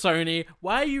hell, Sony?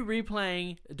 Why are you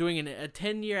replaying, doing a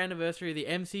 10-year anniversary of the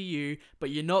MCU, but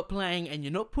you're not playing and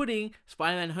you're not putting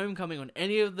Spider-Man Homecoming on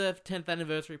any of the 10th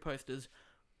anniversary posters?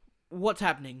 What's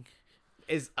happening?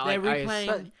 Is They're replaying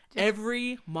but-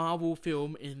 every Marvel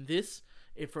film in this,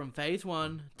 from Phase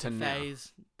 1 To to now.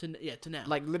 Phase to now.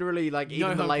 like literally like No even the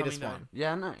Homecoming, latest though. one,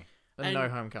 Yeah, I know. And- No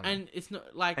Homecoming. And it's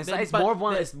not like It's then- like- it's but more of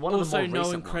one- there's it's one of the also more no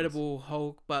recent Incredible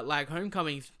Hulk, but like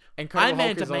Homecoming's Incredible Iron Man's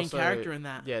Hulk the is main also- character in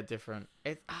that. Yeah, different.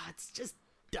 It's just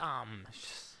dumb.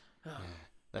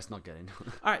 Let's not get into it.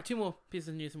 All right, 2 more pieces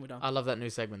of news and we're done. I love that new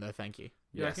segment though. Thank you.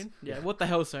 You Yes. reckon? Yeah. What the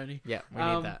hell, Sony? Yeah, we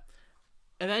Um, need that.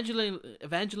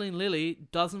 Evangeline Lilly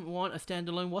doesn't want a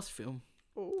standalone Wasp film.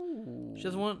 She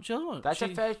doesn't want. She doesn't want. That's she,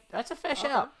 a fair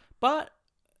shout. But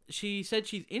she said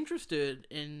she's interested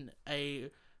in a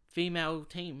female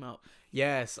team up.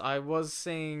 Yes, I was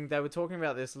seeing they were talking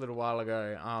about this a little while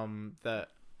ago. That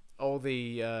all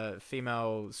the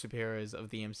female superheroes of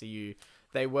the MCU,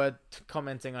 they were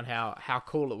commenting on how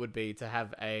cool it would be to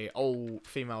have a all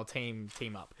female team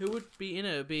up. Who would be in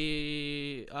it? It'd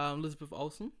be Elizabeth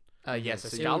Olsen. Yes, So a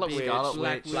it would Scarlet be Witch, Scarlet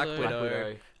Black Witch, Widow. Black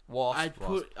Widow, Wasp.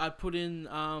 I'd put in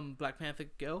Black Panther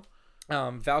girl,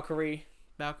 Valkyrie.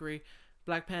 Valkyrie,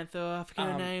 Black Panther. I forget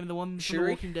her name. The one from Shuri? The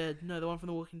Walking Dead. No, the one from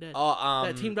The Walking Dead. Oh,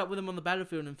 that teamed up with him on the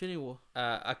battlefield in Infinity War.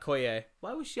 Okoye.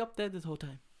 Why was she up there this whole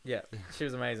time? Yeah, she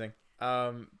was amazing.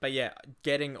 But yeah,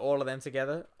 getting all of them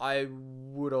together, I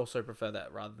would also prefer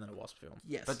that rather than a Wasp film.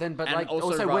 Yes. But And like also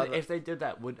also, rather- if they did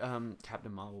that, would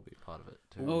Captain Marvel be part of it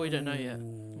too? Oh, we don't know yet.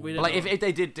 We But don't like know. if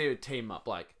they did do a team up,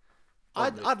 like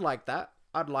I'd like that.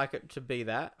 I'd like it to be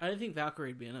that. I don't think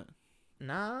Valkyrie'd be in it.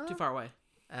 Nah. Too far away.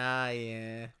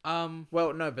 Yeah. Um.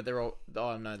 Well, no, but they're all.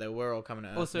 Oh no, they were all coming to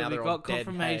Earth. Also, now we they're all got dead, hey.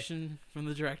 confirmation from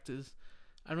the directors.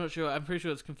 I'm not sure. I'm pretty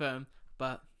sure it's confirmed.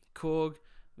 But Korg,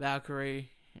 Valkyrie,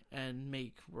 and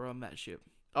Meek were on that ship.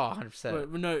 Oh,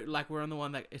 100%. No, like we're on the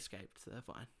one that escaped, so they're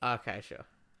fine. Okay, sure.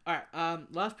 All right.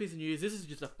 Last piece of news. This is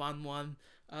just a fun one.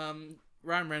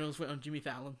 Ryan Reynolds went on Jimmy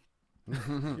Fallon.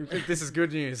 This is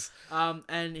good news.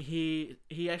 And he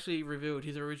actually revealed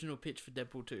his original pitch for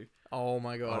Deadpool 2. Oh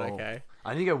my god. Oh. Okay.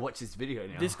 I need to go watch this video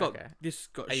now. This got okay. Are you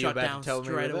shut about to down tell me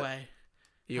straight with it? away.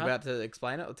 You Huh? about to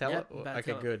explain it or tell Yep, it? I'm Or- about to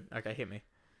okay, tell it. good. Okay, hit me.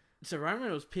 So Ryan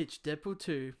Reynolds pitched Deadpool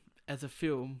 2 as a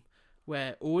film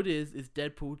where all it is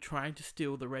Deadpool trying to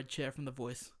steal the red chair from The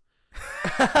Voice.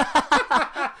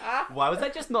 Why was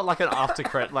that just not like an after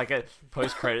credit, like a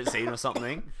post credit scene or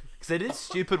something? Because they did a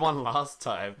stupid one last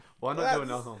time. Why not do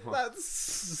another one? That's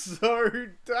so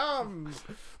dumb.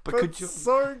 But could you?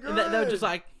 So good. And they were just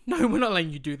like, no, we're not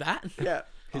letting you do that. yeah.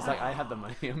 He's like, I have the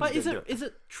money. I'm But just is gonna do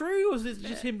it true or is it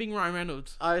just him being Ryan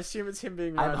Reynolds? I assume it's him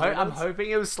being. I'm, Ryan I'm Reynolds. hoping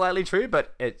it was slightly true,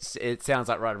 but it sounds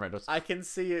like Ryan Reynolds. I can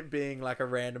see it being like a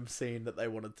random scene that they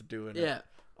wanted to do in it. Yeah.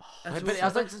 That's But what- I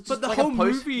was like, it's but just the like a whole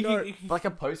post- movie, no, like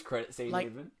a post credit scene,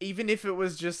 Like even if it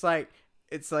was just like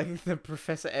it's like the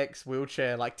Professor X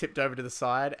wheelchair like tipped over to the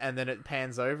side and then it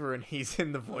pans over and he's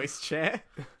in the voice chair.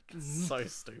 So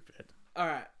stupid. all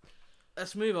right,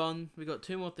 let's move on. We got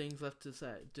 2 more things left to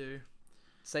do.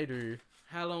 Say do.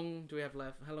 How long do we have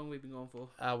left? How long have we been going for?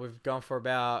 We've gone for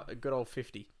about a good old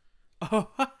 50. Oh,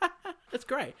 that's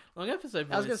great. Long episode.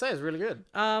 I was gonna boys. say it's really good.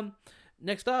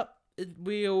 Next up,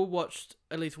 we all watched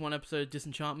at least one episode of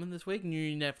Disenchantment this week.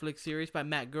 New Netflix series by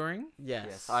Matt Groening.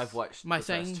 Yes, I've watched. Am I the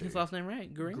saying first his two. last name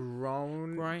right? Groening?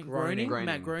 Groaning. Groening? Groening.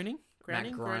 Matt Groening?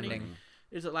 Matt Groening.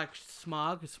 Is it like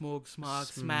Smog, Smaug?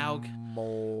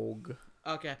 Smog.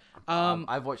 Okay.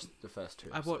 I've watched the first 2.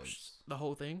 I've episodes. watched the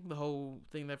whole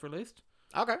thing they've released.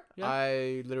 Okay. Yeah.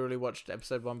 I literally watched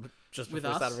episode 1 just With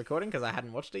before we started us? recording because I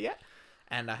hadn't watched it yet.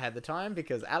 And I had the time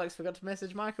because Alex forgot to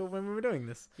message Michael when we were doing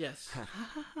this. Yes.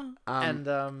 And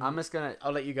I'm just gonna.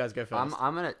 I'll let you guys go 1st.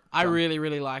 I'm gonna. I jump- really,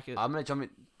 really like it. I'm gonna jump in.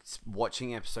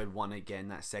 Watching episode 1 again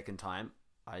that second time,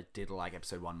 I did like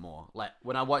episode 1 more. Like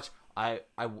when I watched, I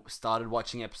started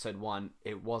watching episode 1.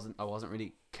 I wasn't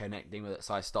really connecting with it,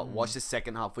 so I stopped. Watched the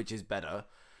second half, which is better.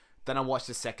 Then I watched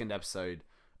the second episode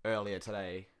earlier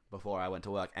today before I went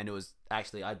to work, and it was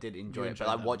actually I did enjoy it. enjoyed But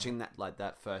like that watching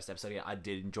that first episode again, I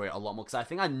did enjoy it a lot more because I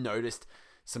think I noticed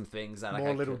some things that More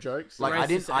I little could, jokes. Like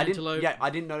Racist antelope. I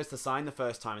didn't notice the sign the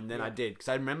first time, and then I did because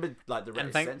I remembered like the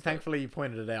And rest. thankfully you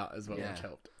pointed it out as well, Yeah. which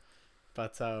helped.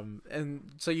 But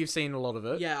and so you've seen a lot of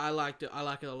it. Yeah, I liked it. I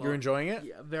like it a lot. You're enjoying it?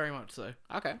 Yeah, very much so.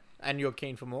 Okay. And you're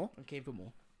keen for more? I'm keen for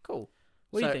more. Cool.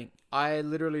 What do you So, think? I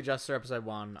literally just saw episode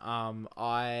 1.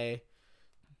 I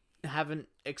haven't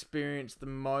experienced the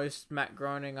most Matt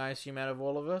Groening, I assume, out of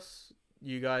all of us.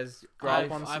 You guys grew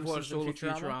up on I've Simpsons watched and all of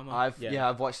Futurama?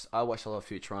 Futurama. I watched a lot of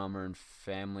Futurama and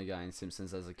Family Guy and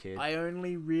Simpsons as a kid. I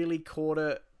only really caught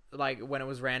it like when it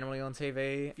was randomly on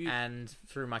TV and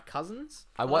through my cousins.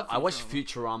 I love watched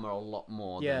Futurama a lot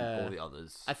more Yeah. than all the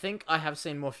others. I think I have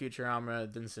seen more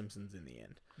Futurama than Simpsons in the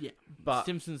end. Yeah, But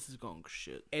Simpsons has gone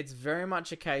shit. it's very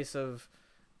much a case of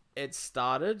it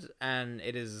started and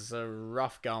it is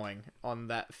rough going on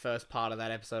that first part of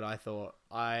that episode. I thought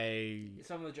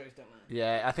Some of the jokes don't land.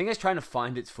 Yeah, I think it's trying to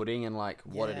find its footing and like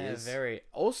what it is. very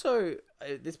also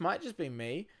this might just be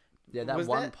me. Yeah, that was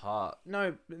one that- part.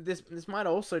 No, this might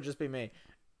also just be me.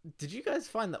 Did you guys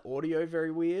find the audio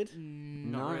very weird?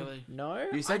 Not No. really. No.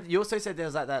 You also said there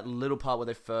was like that little part where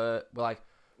they were like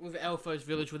With Elfo's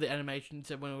village with the animation,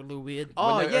 said when it was a little weird.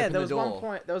 Oh when they yeah, open there the was one door.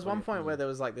 point. There was When one they point open where the- there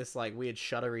was like this like weird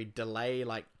shuddery delay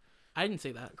like I didn't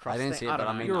see that. cross didn't thing. see it, but don't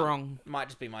I know. mean- You're wrong. Might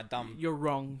just be my dumb You're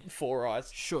wrong. 4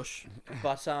 eyes. Shush.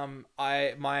 But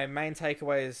my main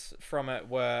takeaways from it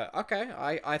were okay.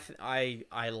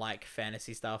 I like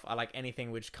fantasy stuff. I like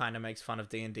anything which kind of makes fun of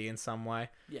D&D in some way.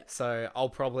 Yeah. So I'll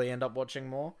probably end up watching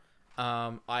more.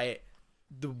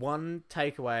 The one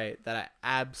takeaway that I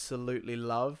absolutely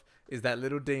love is that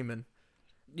little demon,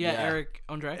 Yeah, Yeah. Eric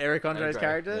Andre. Eric Andre's Andre,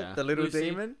 character, yeah. the little Lucy.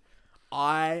 demon.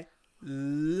 I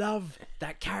love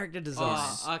that character design.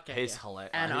 Oh, okay. he's yeah.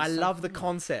 hilarious. And He's I so love the funny.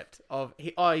 concept of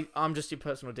I'm just your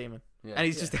personal demon, Yeah. and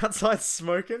he's just outside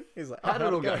smoking. He's like, How did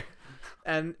it all go?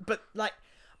 But like,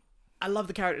 I love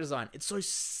the character design. It's so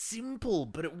simple,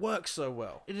 but it works so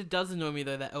well. It does annoy me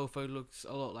though that Elfo looks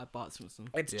a lot like Bart Simpson.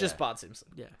 It's Yeah. just Bart Simpson.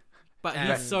 Yeah, but And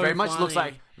he's so very much looks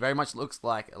funny.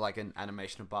 like an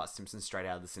animation of Bart Simpson straight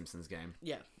out of the Simpsons game.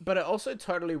 Yeah, But it also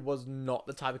totally was not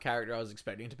the type of character I was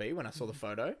expecting to be when I saw the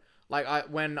photo. Like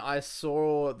when I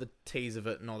saw the tease of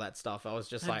it and all that stuff, I was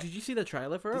just like, did you see the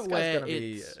trailer for this it? guy's Where gonna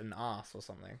be it's an ass or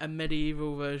something. a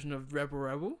medieval version of Rebel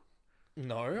Rebel.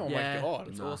 No, oh Yeah. my god,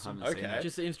 It's No, I awesome. haven't seen Okay. it.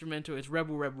 Just the instrumental. It's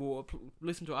Rebel Rebel.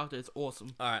 Listen to it after. It's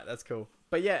awesome. All right, that's cool.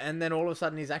 But yeah, and then all of a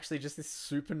sudden he's actually just this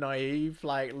super naive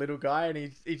like little guy,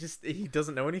 and he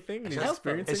doesn't know anything, and It's he's just,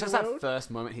 experiencing it's just the that world.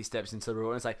 first moment he steps into the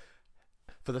room and it's like,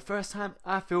 for the first time,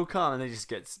 I feel calm, and then he just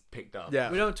gets picked up. Yeah.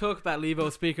 We don't talk about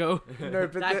Levo Spico. No,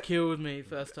 but That killed me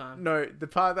first time. no, the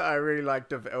part that I really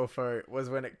liked of Elfo was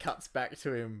when it cuts back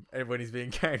to him and when he's being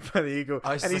carried by the eagle,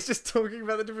 I was and he's just talking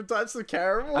about the different types of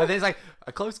caramel. And there's like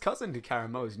a close cousin to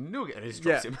Caramel is Nougat, and he just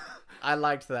drops Yeah. him. I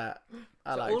liked that.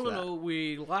 I So liked all that. in all,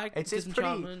 we like It's pretty.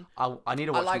 Disenchantment. I need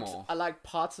to watch more. I liked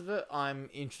parts of it.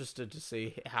 I'm interested to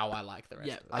see how I like the rest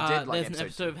Yeah, of it. I did like there's an episode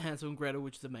episode two. of Hansel and Gretel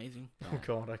which is amazing. Oh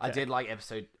god, okay. I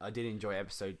did enjoy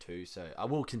episode 2, so I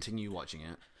will continue watching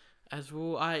it. As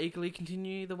will I eagerly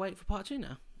continue the wait for part 2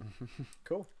 now.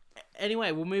 Cool.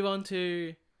 Anyway, we'll move on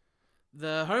to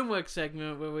the homework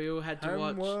segment where we all had to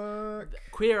watch Homework.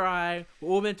 Queer Eye. We're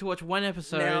all meant to watch one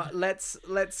episode. Now let's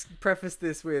preface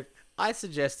this with I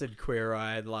suggested Queer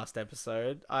Eye the last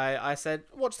episode. I said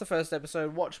watch the first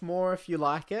episode, watch more if you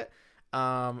like it.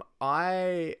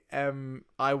 I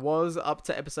was up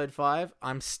to episode 5.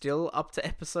 I'm still up to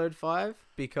episode 5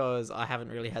 because I haven't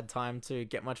really had time to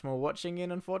get much more watching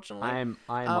in, unfortunately. I'm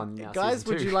on now, guys, season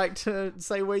would 2. you like to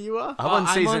say where you are? I'm on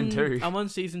season 2. I'm on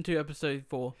season 2, episode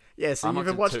 4. Yeah, so I'm you've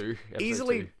up to watched 2, episode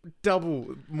easily 2.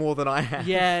 double more than I have.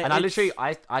 Yeah, And I it's-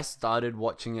 literally I started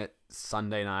watching it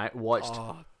Sunday night. Watched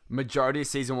Oh, majority of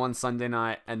season 1 Sunday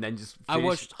night, and then just I finished.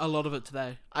 watched a lot of it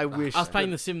today. I wish I was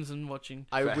playing The Sims and watching.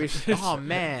 I Fair. wish. Oh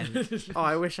man. Oh,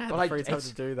 I wish I had But, the like, free time it's-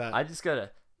 to do that. I just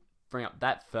gotta bring up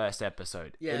that first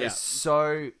episode. Yeah. It Yeah. is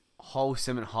so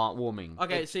wholesome and heartwarming.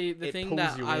 Okay, It- see, the it thing pulls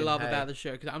that you I in, love hey. about the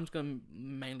show, because I'm just going to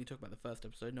mainly talk about the first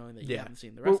episode, knowing that you Yeah. haven't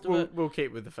seen the We'll, rest of it. we'll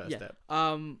keep with the first Yeah. step.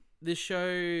 This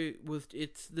show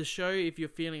it's the show if you're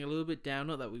feeling a little bit down,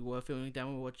 not that we were feeling down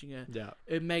when we were watching it. Yeah.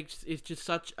 It's just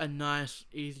such a nice,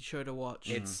 easy show to watch.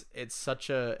 It's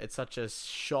such a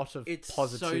shot of It's so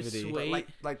positivity. sweet. But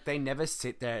like they never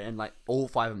sit there and like all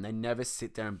 5 of them, they never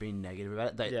sit there and be negative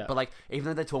about it. Yeah. But like even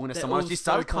though they're talking to They're someone, all you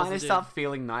start so kind of positive. start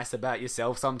feeling nice about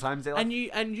yourself sometimes. They're like,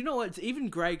 and you know what? It's even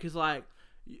great because like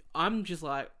I'm just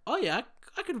like, oh yeah,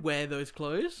 I could wear those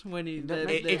clothes when they're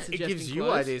It suggesting gives you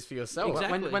clothes. ideas for yourself.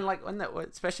 Exactly. when they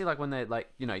especially like when they're like,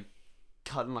 you know,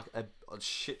 cutting like a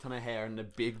shit ton of hair and a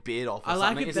big beard off. Or I like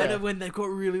something. it It's better like- when they've got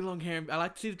really long hair. I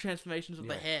like to see the transformations of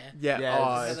the Yeah. hair. Yeah. Yeah,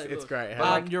 Oh, it's- it's great. But,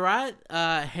 like- You're right.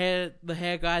 The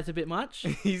hair guy's a bit much.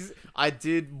 I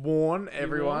did warn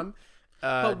everyone. But,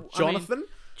 I mean, Jonathan,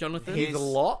 Jonathan, he's a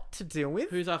lot to deal with.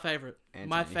 who's our favorite?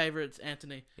 My Anthony. favorite's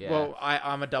Anthony. Yeah. Well,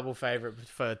 I'm a double favorite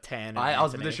for Tan. And I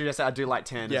was Anthony. literally gonna say I do like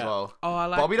Tan as Yeah. well. Oh, I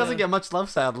like Bobby doesn't the- get much love,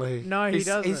 sadly. No, he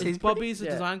doesn't. He's Bobby's pretty-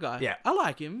 a yeah. design guy. Yeah. I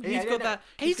like him. Yeah, He's yeah, got no. that.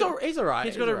 He's alright.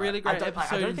 He's got a really great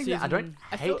episode I don't in think season. I don't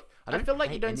I hate. feel, I don't feel like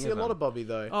you hate don't any see a lot them. of Bobby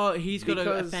though. Oh, he's got a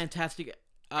Because fantastic.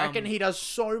 I reckon he does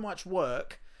so much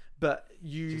work, but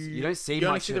you don't see you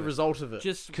only much see of the it. result of it.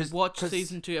 Just 'Cause- watch 'cause-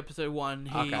 season 2, episode 1.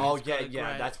 He Okay. Oh he's yeah, got a yeah.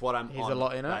 great- That's what I'm He's on. a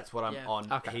lot in it? That's what I'm Yeah.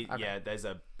 on. Okay, okay. Yeah, there's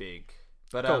a big.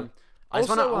 But Cool. I just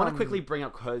want Also, to quickly bring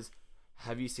up because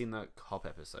have you seen the cop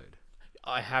episode?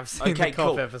 I have seen Okay, the cop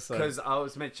cool. episode. Because I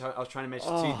was trying to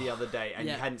mention to you the other day, and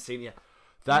Yeah. you hadn't seen it yet.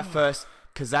 That first,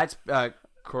 because that's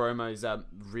Kuromo's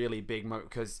really big moment.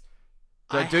 Because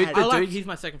the dude, I the like. dude, He's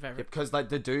my second favorite. because like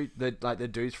the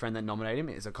dude's friend that nominated him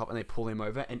is a cop, and they pull him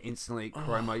over, and instantly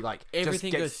Kuromo like just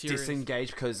Everything goes gets serious.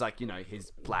 disengaged because like you know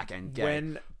he's black and gay.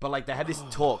 When- But like they have this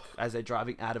talk as they're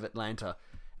driving out of Atlanta,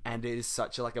 and it is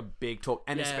such a, like a big talk,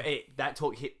 and Yeah. that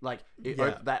talk hit like it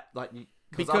Yeah. that like because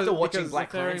Because- after watching because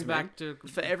Black Referring Klansman, back to,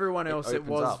 for everyone else, it opens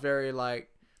was up. very like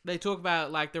they talk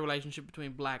about like the relationship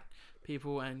between black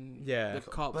people and Yeah. the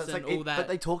cops but it's and like all that. but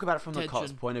they talk about it from the cops'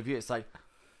 tension. point of view. It's like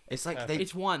they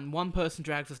It's one person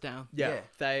drags us down. yeah,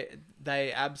 Yeah.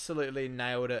 they absolutely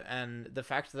nailed it, and the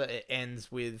fact that it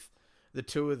ends with the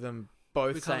two of them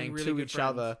both Becoming saying really to good each friends.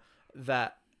 other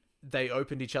that they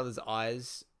opened each other's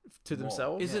eyes to More.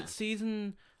 themselves. Is Yeah. it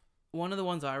season? One of the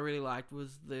ones I really liked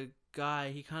was the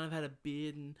guy. He kind of had a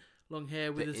beard and long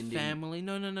hair with The his Indian- family.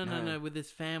 No, No. with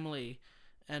his family,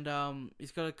 and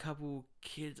he's got a couple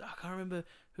kids. I can't remember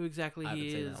who exactly I haven't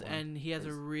he seen is, that one. and he has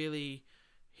a really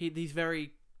he's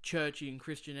very churchy and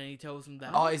Christian, and he tells them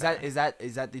that. Oh, is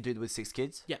that the dude with 6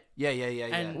 kids? Yeah. Yeah.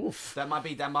 And- Oof. That might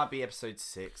be episode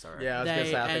 6. All right. Yeah, I was gonna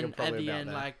say I think I'm and probably at the about end,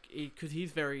 there. like, because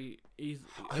he's Who was he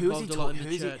involved a lot in talking?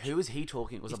 the church. Who was he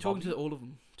talking? Was He's it talking Bobby? to all of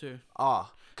them too.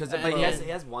 Ah, because And- he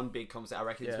has one big conversation. I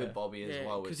reckon it's Yeah. with Bobby as Yeah,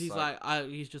 well. because It's he's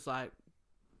just like,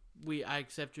 I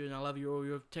accept you and I love you, or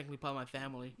you're technically part of my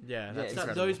family. Yeah, that's it's So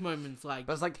incredible. those moments, like,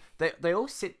 But it's like they all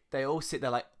sit there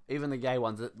like even the gay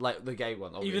ones like the gay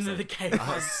one obviously. even the gay It's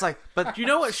ones. just like but Do you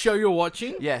know what show you're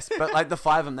watching? yes, but like the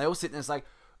 5 of them, they all sit there. It's like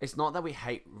it's not that we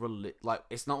hate like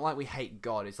it's not like we hate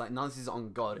God. It's like none of this is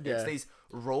on God. Yeah. It's these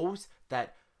rules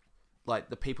that like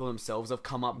the people themselves have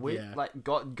come up with. Yeah. Like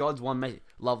God's one message,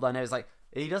 love thy neighbor. It's like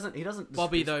He doesn't.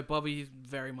 Bobby though, Bobby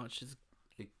very much is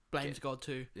He- blames God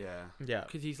too, Yeah. Yeah.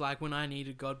 because he's like, when I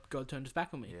needed God, God turned his back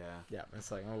on me. Yeah. Yeah.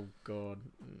 It's like, oh god.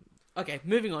 Okay,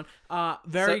 moving on.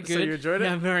 Very So good. you enjoyed it?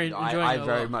 Yeah, I'm very enjoying I it a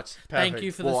very lot. much. Thank Perfect.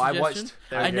 you for the Well, I suggestion. watched.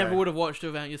 There we I never go. would have watched it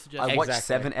without your I suggestion. watched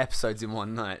Exactly. 7 episodes in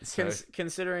one night. So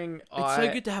Considering It's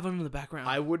so good to have him in the background.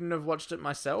 I wouldn't have watched it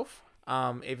myself,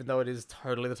 even though it is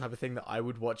totally the type of thing that I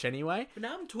would watch anyway. but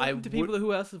now I'm I talking to people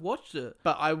who else has watched it.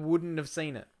 But I wouldn't have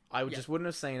seen it. I Yeah. just wouldn't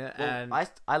have seen it. well, And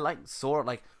I like saw it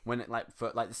like when it like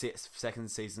for like the second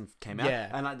season came out. Yeah.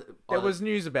 And there was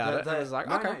news about it. And I was like,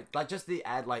 okay. no, like just the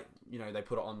ad, like they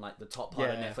put it on like the top part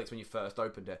of Yeah. Netflix when you first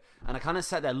opened it, and I kind of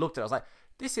sat there, looked at it, I was like,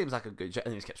 this seems like a good show,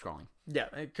 and then just kept scrolling Yeah,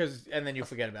 and then you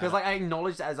forget about because it. like I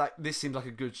acknowledged it as like this seems like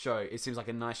a good show. It seems like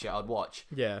a nice show I'd watch.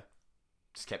 Yeah.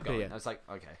 Just kept But going. yeah. I was like,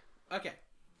 okay. Okay,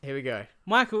 Here we go.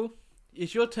 Michael,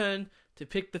 it's your turn to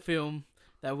pick the film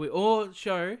that we all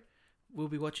show we'll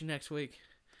be watching next week.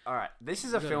 All right, this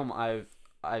is a Go. film I've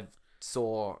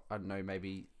saw, I don't know,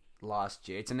 maybe last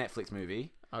year. It's a Netflix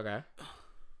movie. Okay.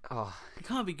 Oh, It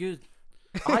can't be good.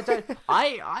 I don't.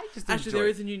 I just Actually, enjoy there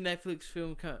it. is a new Netflix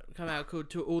film come out called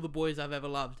 "To All the Boys I've Ever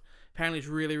Loved." Apparently, it's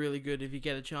really, really good. If you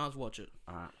get a chance, watch it.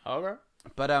 All right. Okay.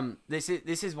 But this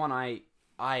is one I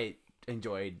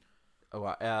enjoyed.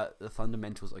 The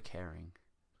Fundamentals of Caring.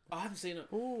 I haven't seen it.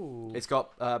 Ooh. It's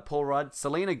got Paul Rudd,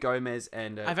 Selena Gomez,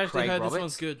 and I've actually Craig heard Roberts. this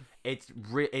one's good. It's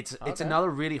it's Okay. another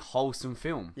really wholesome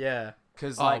film Yeah.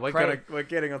 because Oh, like we're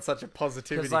getting on such a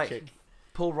positivity like, kick.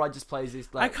 Paul Rudd just plays this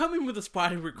I like come in with the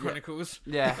Spiderwood Chronicles,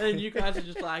 yeah. and you guys are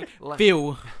just like, Like-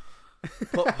 Phil.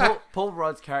 Paul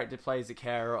Rudd's character plays the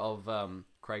carer of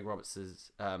Craig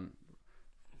Roberts'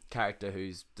 character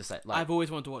who's I've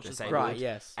always wanted to watch this. disabled. Right. Right.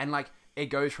 Yes. And like it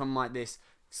goes from like this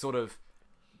sort of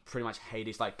pretty much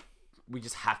Hades, like we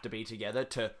just have to be together,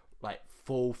 to like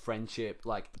full friendship.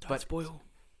 Like, Don't but spoil.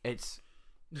 it's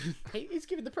He's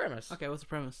giving the premise. Okay, what's the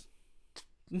premise?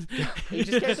 He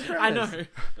just gets the premise. I know.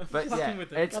 but Fucking yeah,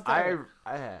 with it. it's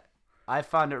God I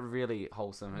found it really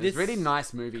wholesome. It's This- a really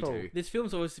nice movie Cool. too. This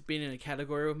film's always been in a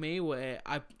category with me where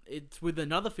it's with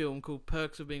another film called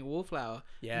Perks of Being a Wallflower.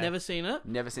 Yeah. Never seen it.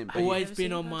 Never seen. Have you Always never been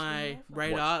seen on Perks of my Being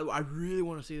a Wallflower? radar. I really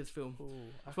want to see this film. Ooh,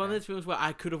 It's one of those films where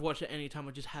I could have watched it any time.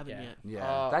 I just haven't Yeah. yet.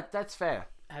 Yeah, that's fair.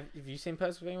 Have you seen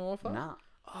Perks of Being a Wallflower? Nah.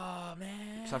 Oh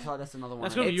man. So I feel like that's another one.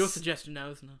 That's gonna be your It's- suggestion now,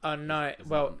 isn't it? Oh no. It's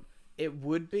Well, not- it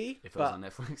would be, if it was but on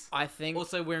Netflix. I think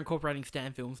Also, we're incorporating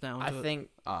Stan films now. I Into it. think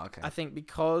Oh, okay. I think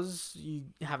because you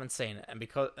haven't seen it,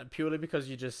 and purely because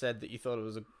you just said that you thought it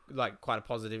was quite a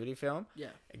positivity film, Yeah.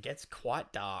 it gets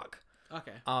quite dark.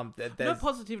 Okay. No No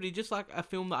positivity, just like a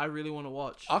film that I really want to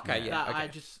watch. Okay, Yeah. yeah. That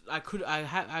okay.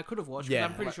 I could have watched. Yeah. Yeah.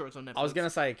 I'm pretty sure it's on Netflix. I was gonna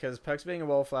say because Perks of Being a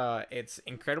Wallflower, it's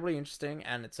incredibly interesting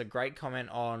and it's a great comment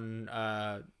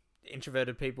on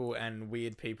introverted people and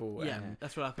weird people Yeah, and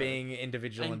that's what I thought. being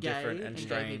individual and, And different gay and and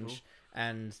gay people. strange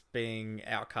and being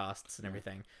outcasts and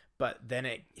everything. But then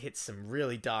it hits some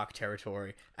really dark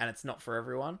territory and it's not for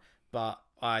everyone. But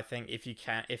I think if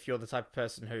you're the type of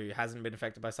person who hasn't been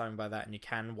affected by something by that and you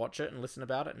can watch it and listen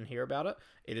about it and hear about it,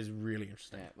 it is really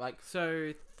interesting. yeah, like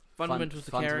So, fundamentals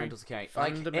of caring. Fundamentals of caring.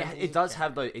 Like Fundamentals it of does Caring.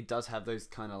 have those. It does have those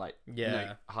kind of like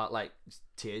Yeah. heart like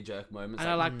tear jerk moments. And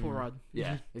I like Mm. Paul Rudd.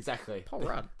 yeah, exactly. Paul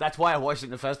Rudd. That's why I watched it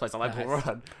in the first place. I like Paul Nice.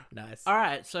 Rudd. Nice. All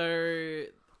right, so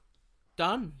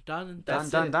done. Done, That's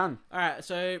done, it. done. All right,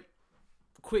 so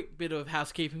quick bit of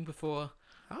housekeeping before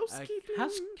Housekeeping.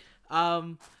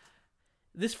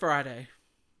 this Friday.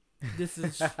 This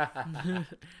is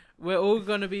we're all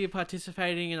going to be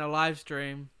participating in a live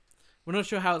stream. We're not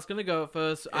sure how it's going to go at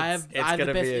first. I have the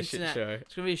gonna best be a internet. shit show.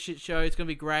 It's going to be a shit show. It's going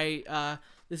to be great.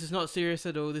 This is not serious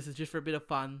at all. This is just for a bit of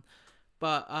fun.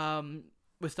 But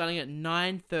we're starting at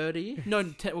 9:30. No,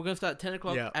 we're going to start at 10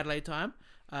 o'clock Yeah. Adelaide time.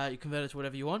 You convert it to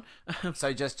whatever you want.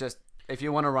 So just if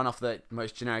you want to run off the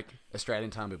most generic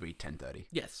Australian time, it'll be 10:30.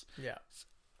 Yes. Yeah.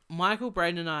 Michael,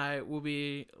 Braden, and I will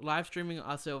be live streaming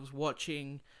ourselves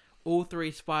watching all 3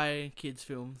 Spy Kids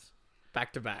films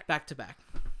Back to back. back to back.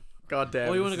 God damn.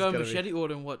 Or you want to this go is in gonna be- machete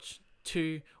order and watch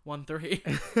 2, 1, 3.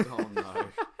 Oh no,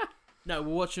 No,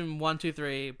 we'll watch them 1, 2,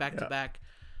 3 back Yeah. to back.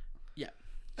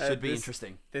 should be this-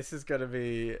 interesting. This is gonna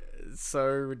be so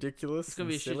ridiculous. It's gonna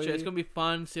be a and shit silly, show. It's gonna be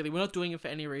fun, silly. We're not doing it for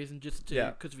any reason, just to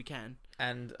Yeah. because we can.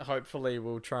 and hopefully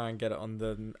we'll try and get it on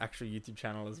the actual YouTube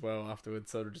channel as well afterwards.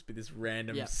 So it'll just be this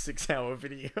random Yeah. 6-hour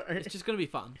video. It's just gonna be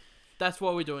fun. That's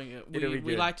why we're doing it. It'll be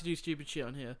We good. like to do stupid shit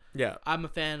on here. Yeah. I'm a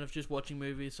fan of just watching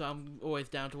movies, so I'm always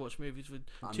down to watch movies with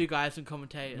Um, 2 guys and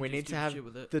commentate. And we do need to stupid have shit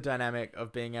with it. the dynamic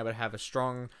of being able to have a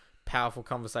strong, powerful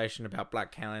conversation about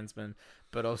Black Klansman,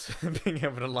 but also being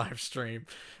able to live stream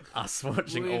us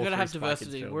watching all We're gonna 3 have Spy Kids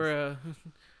diversity. films. We're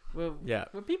Well, Yeah.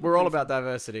 people We're all pleasing. about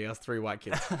diversity, us 3 white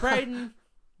kids. Braden,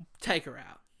 take her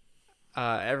out.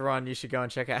 Everyone, you should go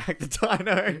and check out Hack the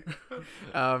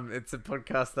Dino. It's a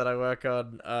podcast that I work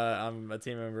on. I'm a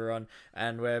team member on,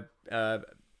 and we're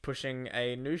pushing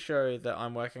a new show that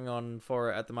I'm working on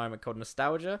for it at the moment called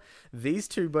Nostalgia. These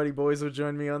 2 buddy boys will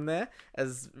join me on there,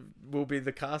 as will be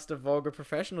the cast of Vulgar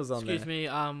Professionals on Excuse me.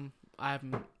 I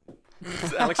haven't.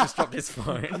 there. Alex just dropped his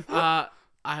phone.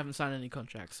 I haven't signed any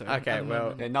contracts. So Okay, at the well,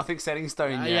 moment- Yeah, nothing's set in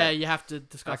stone yet. yeah, you have to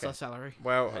discuss Okay. our salary,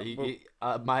 Well,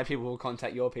 My people will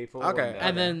contact your people. Okay,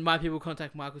 and then my people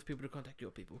contact Michael's people to contact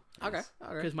your people okay.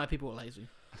 because my people are lazy.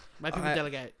 My people I-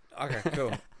 delegate. Okay,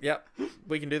 cool. Yep,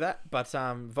 we can do that. But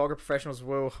Vulgar Professionals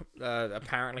will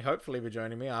apparently, hopefully, be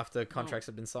joining me after contracts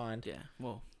have been signed. Yeah.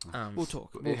 Well, Um, we'll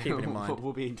talk. We'll keep it in mind.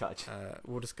 We'll be in touch.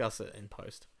 We'll discuss it in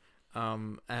post.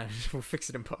 And we'll fix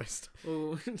it in post.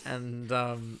 Well, And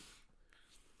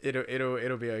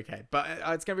it'll be okay. But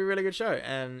it's gonna be a really good show.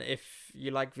 And if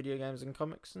you like video games and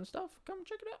comics and stuff, come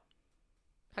check it out.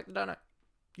 Hack the Dono.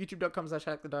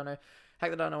 YouTube.com/Hack the Dono. Hack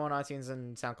the Dono on iTunes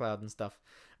and SoundCloud and stuff.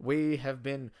 We have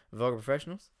been Vulgar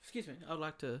Professionals. excuse me. I'd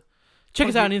like to check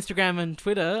us out on Instagram and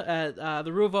Twitter at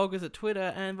The Real Vulgars at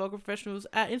Twitter and Vulgar Professionals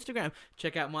at Instagram.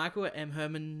 Check out Michael at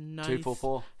mherman90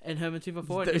 244. and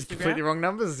Herman244 at Those completely Instagram. wrong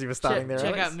numbers you were starting there.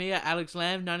 Check Alex. out me at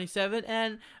AlexLamb97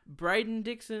 and Braden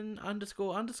Dixon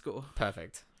 __.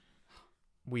 Perfect.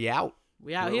 We out.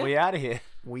 We out here. We out of here.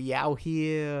 We out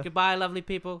here. Goodbye, lovely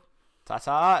people.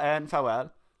 Ta-ta and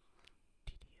farewell.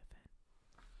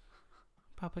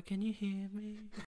 Papa, can you hear me?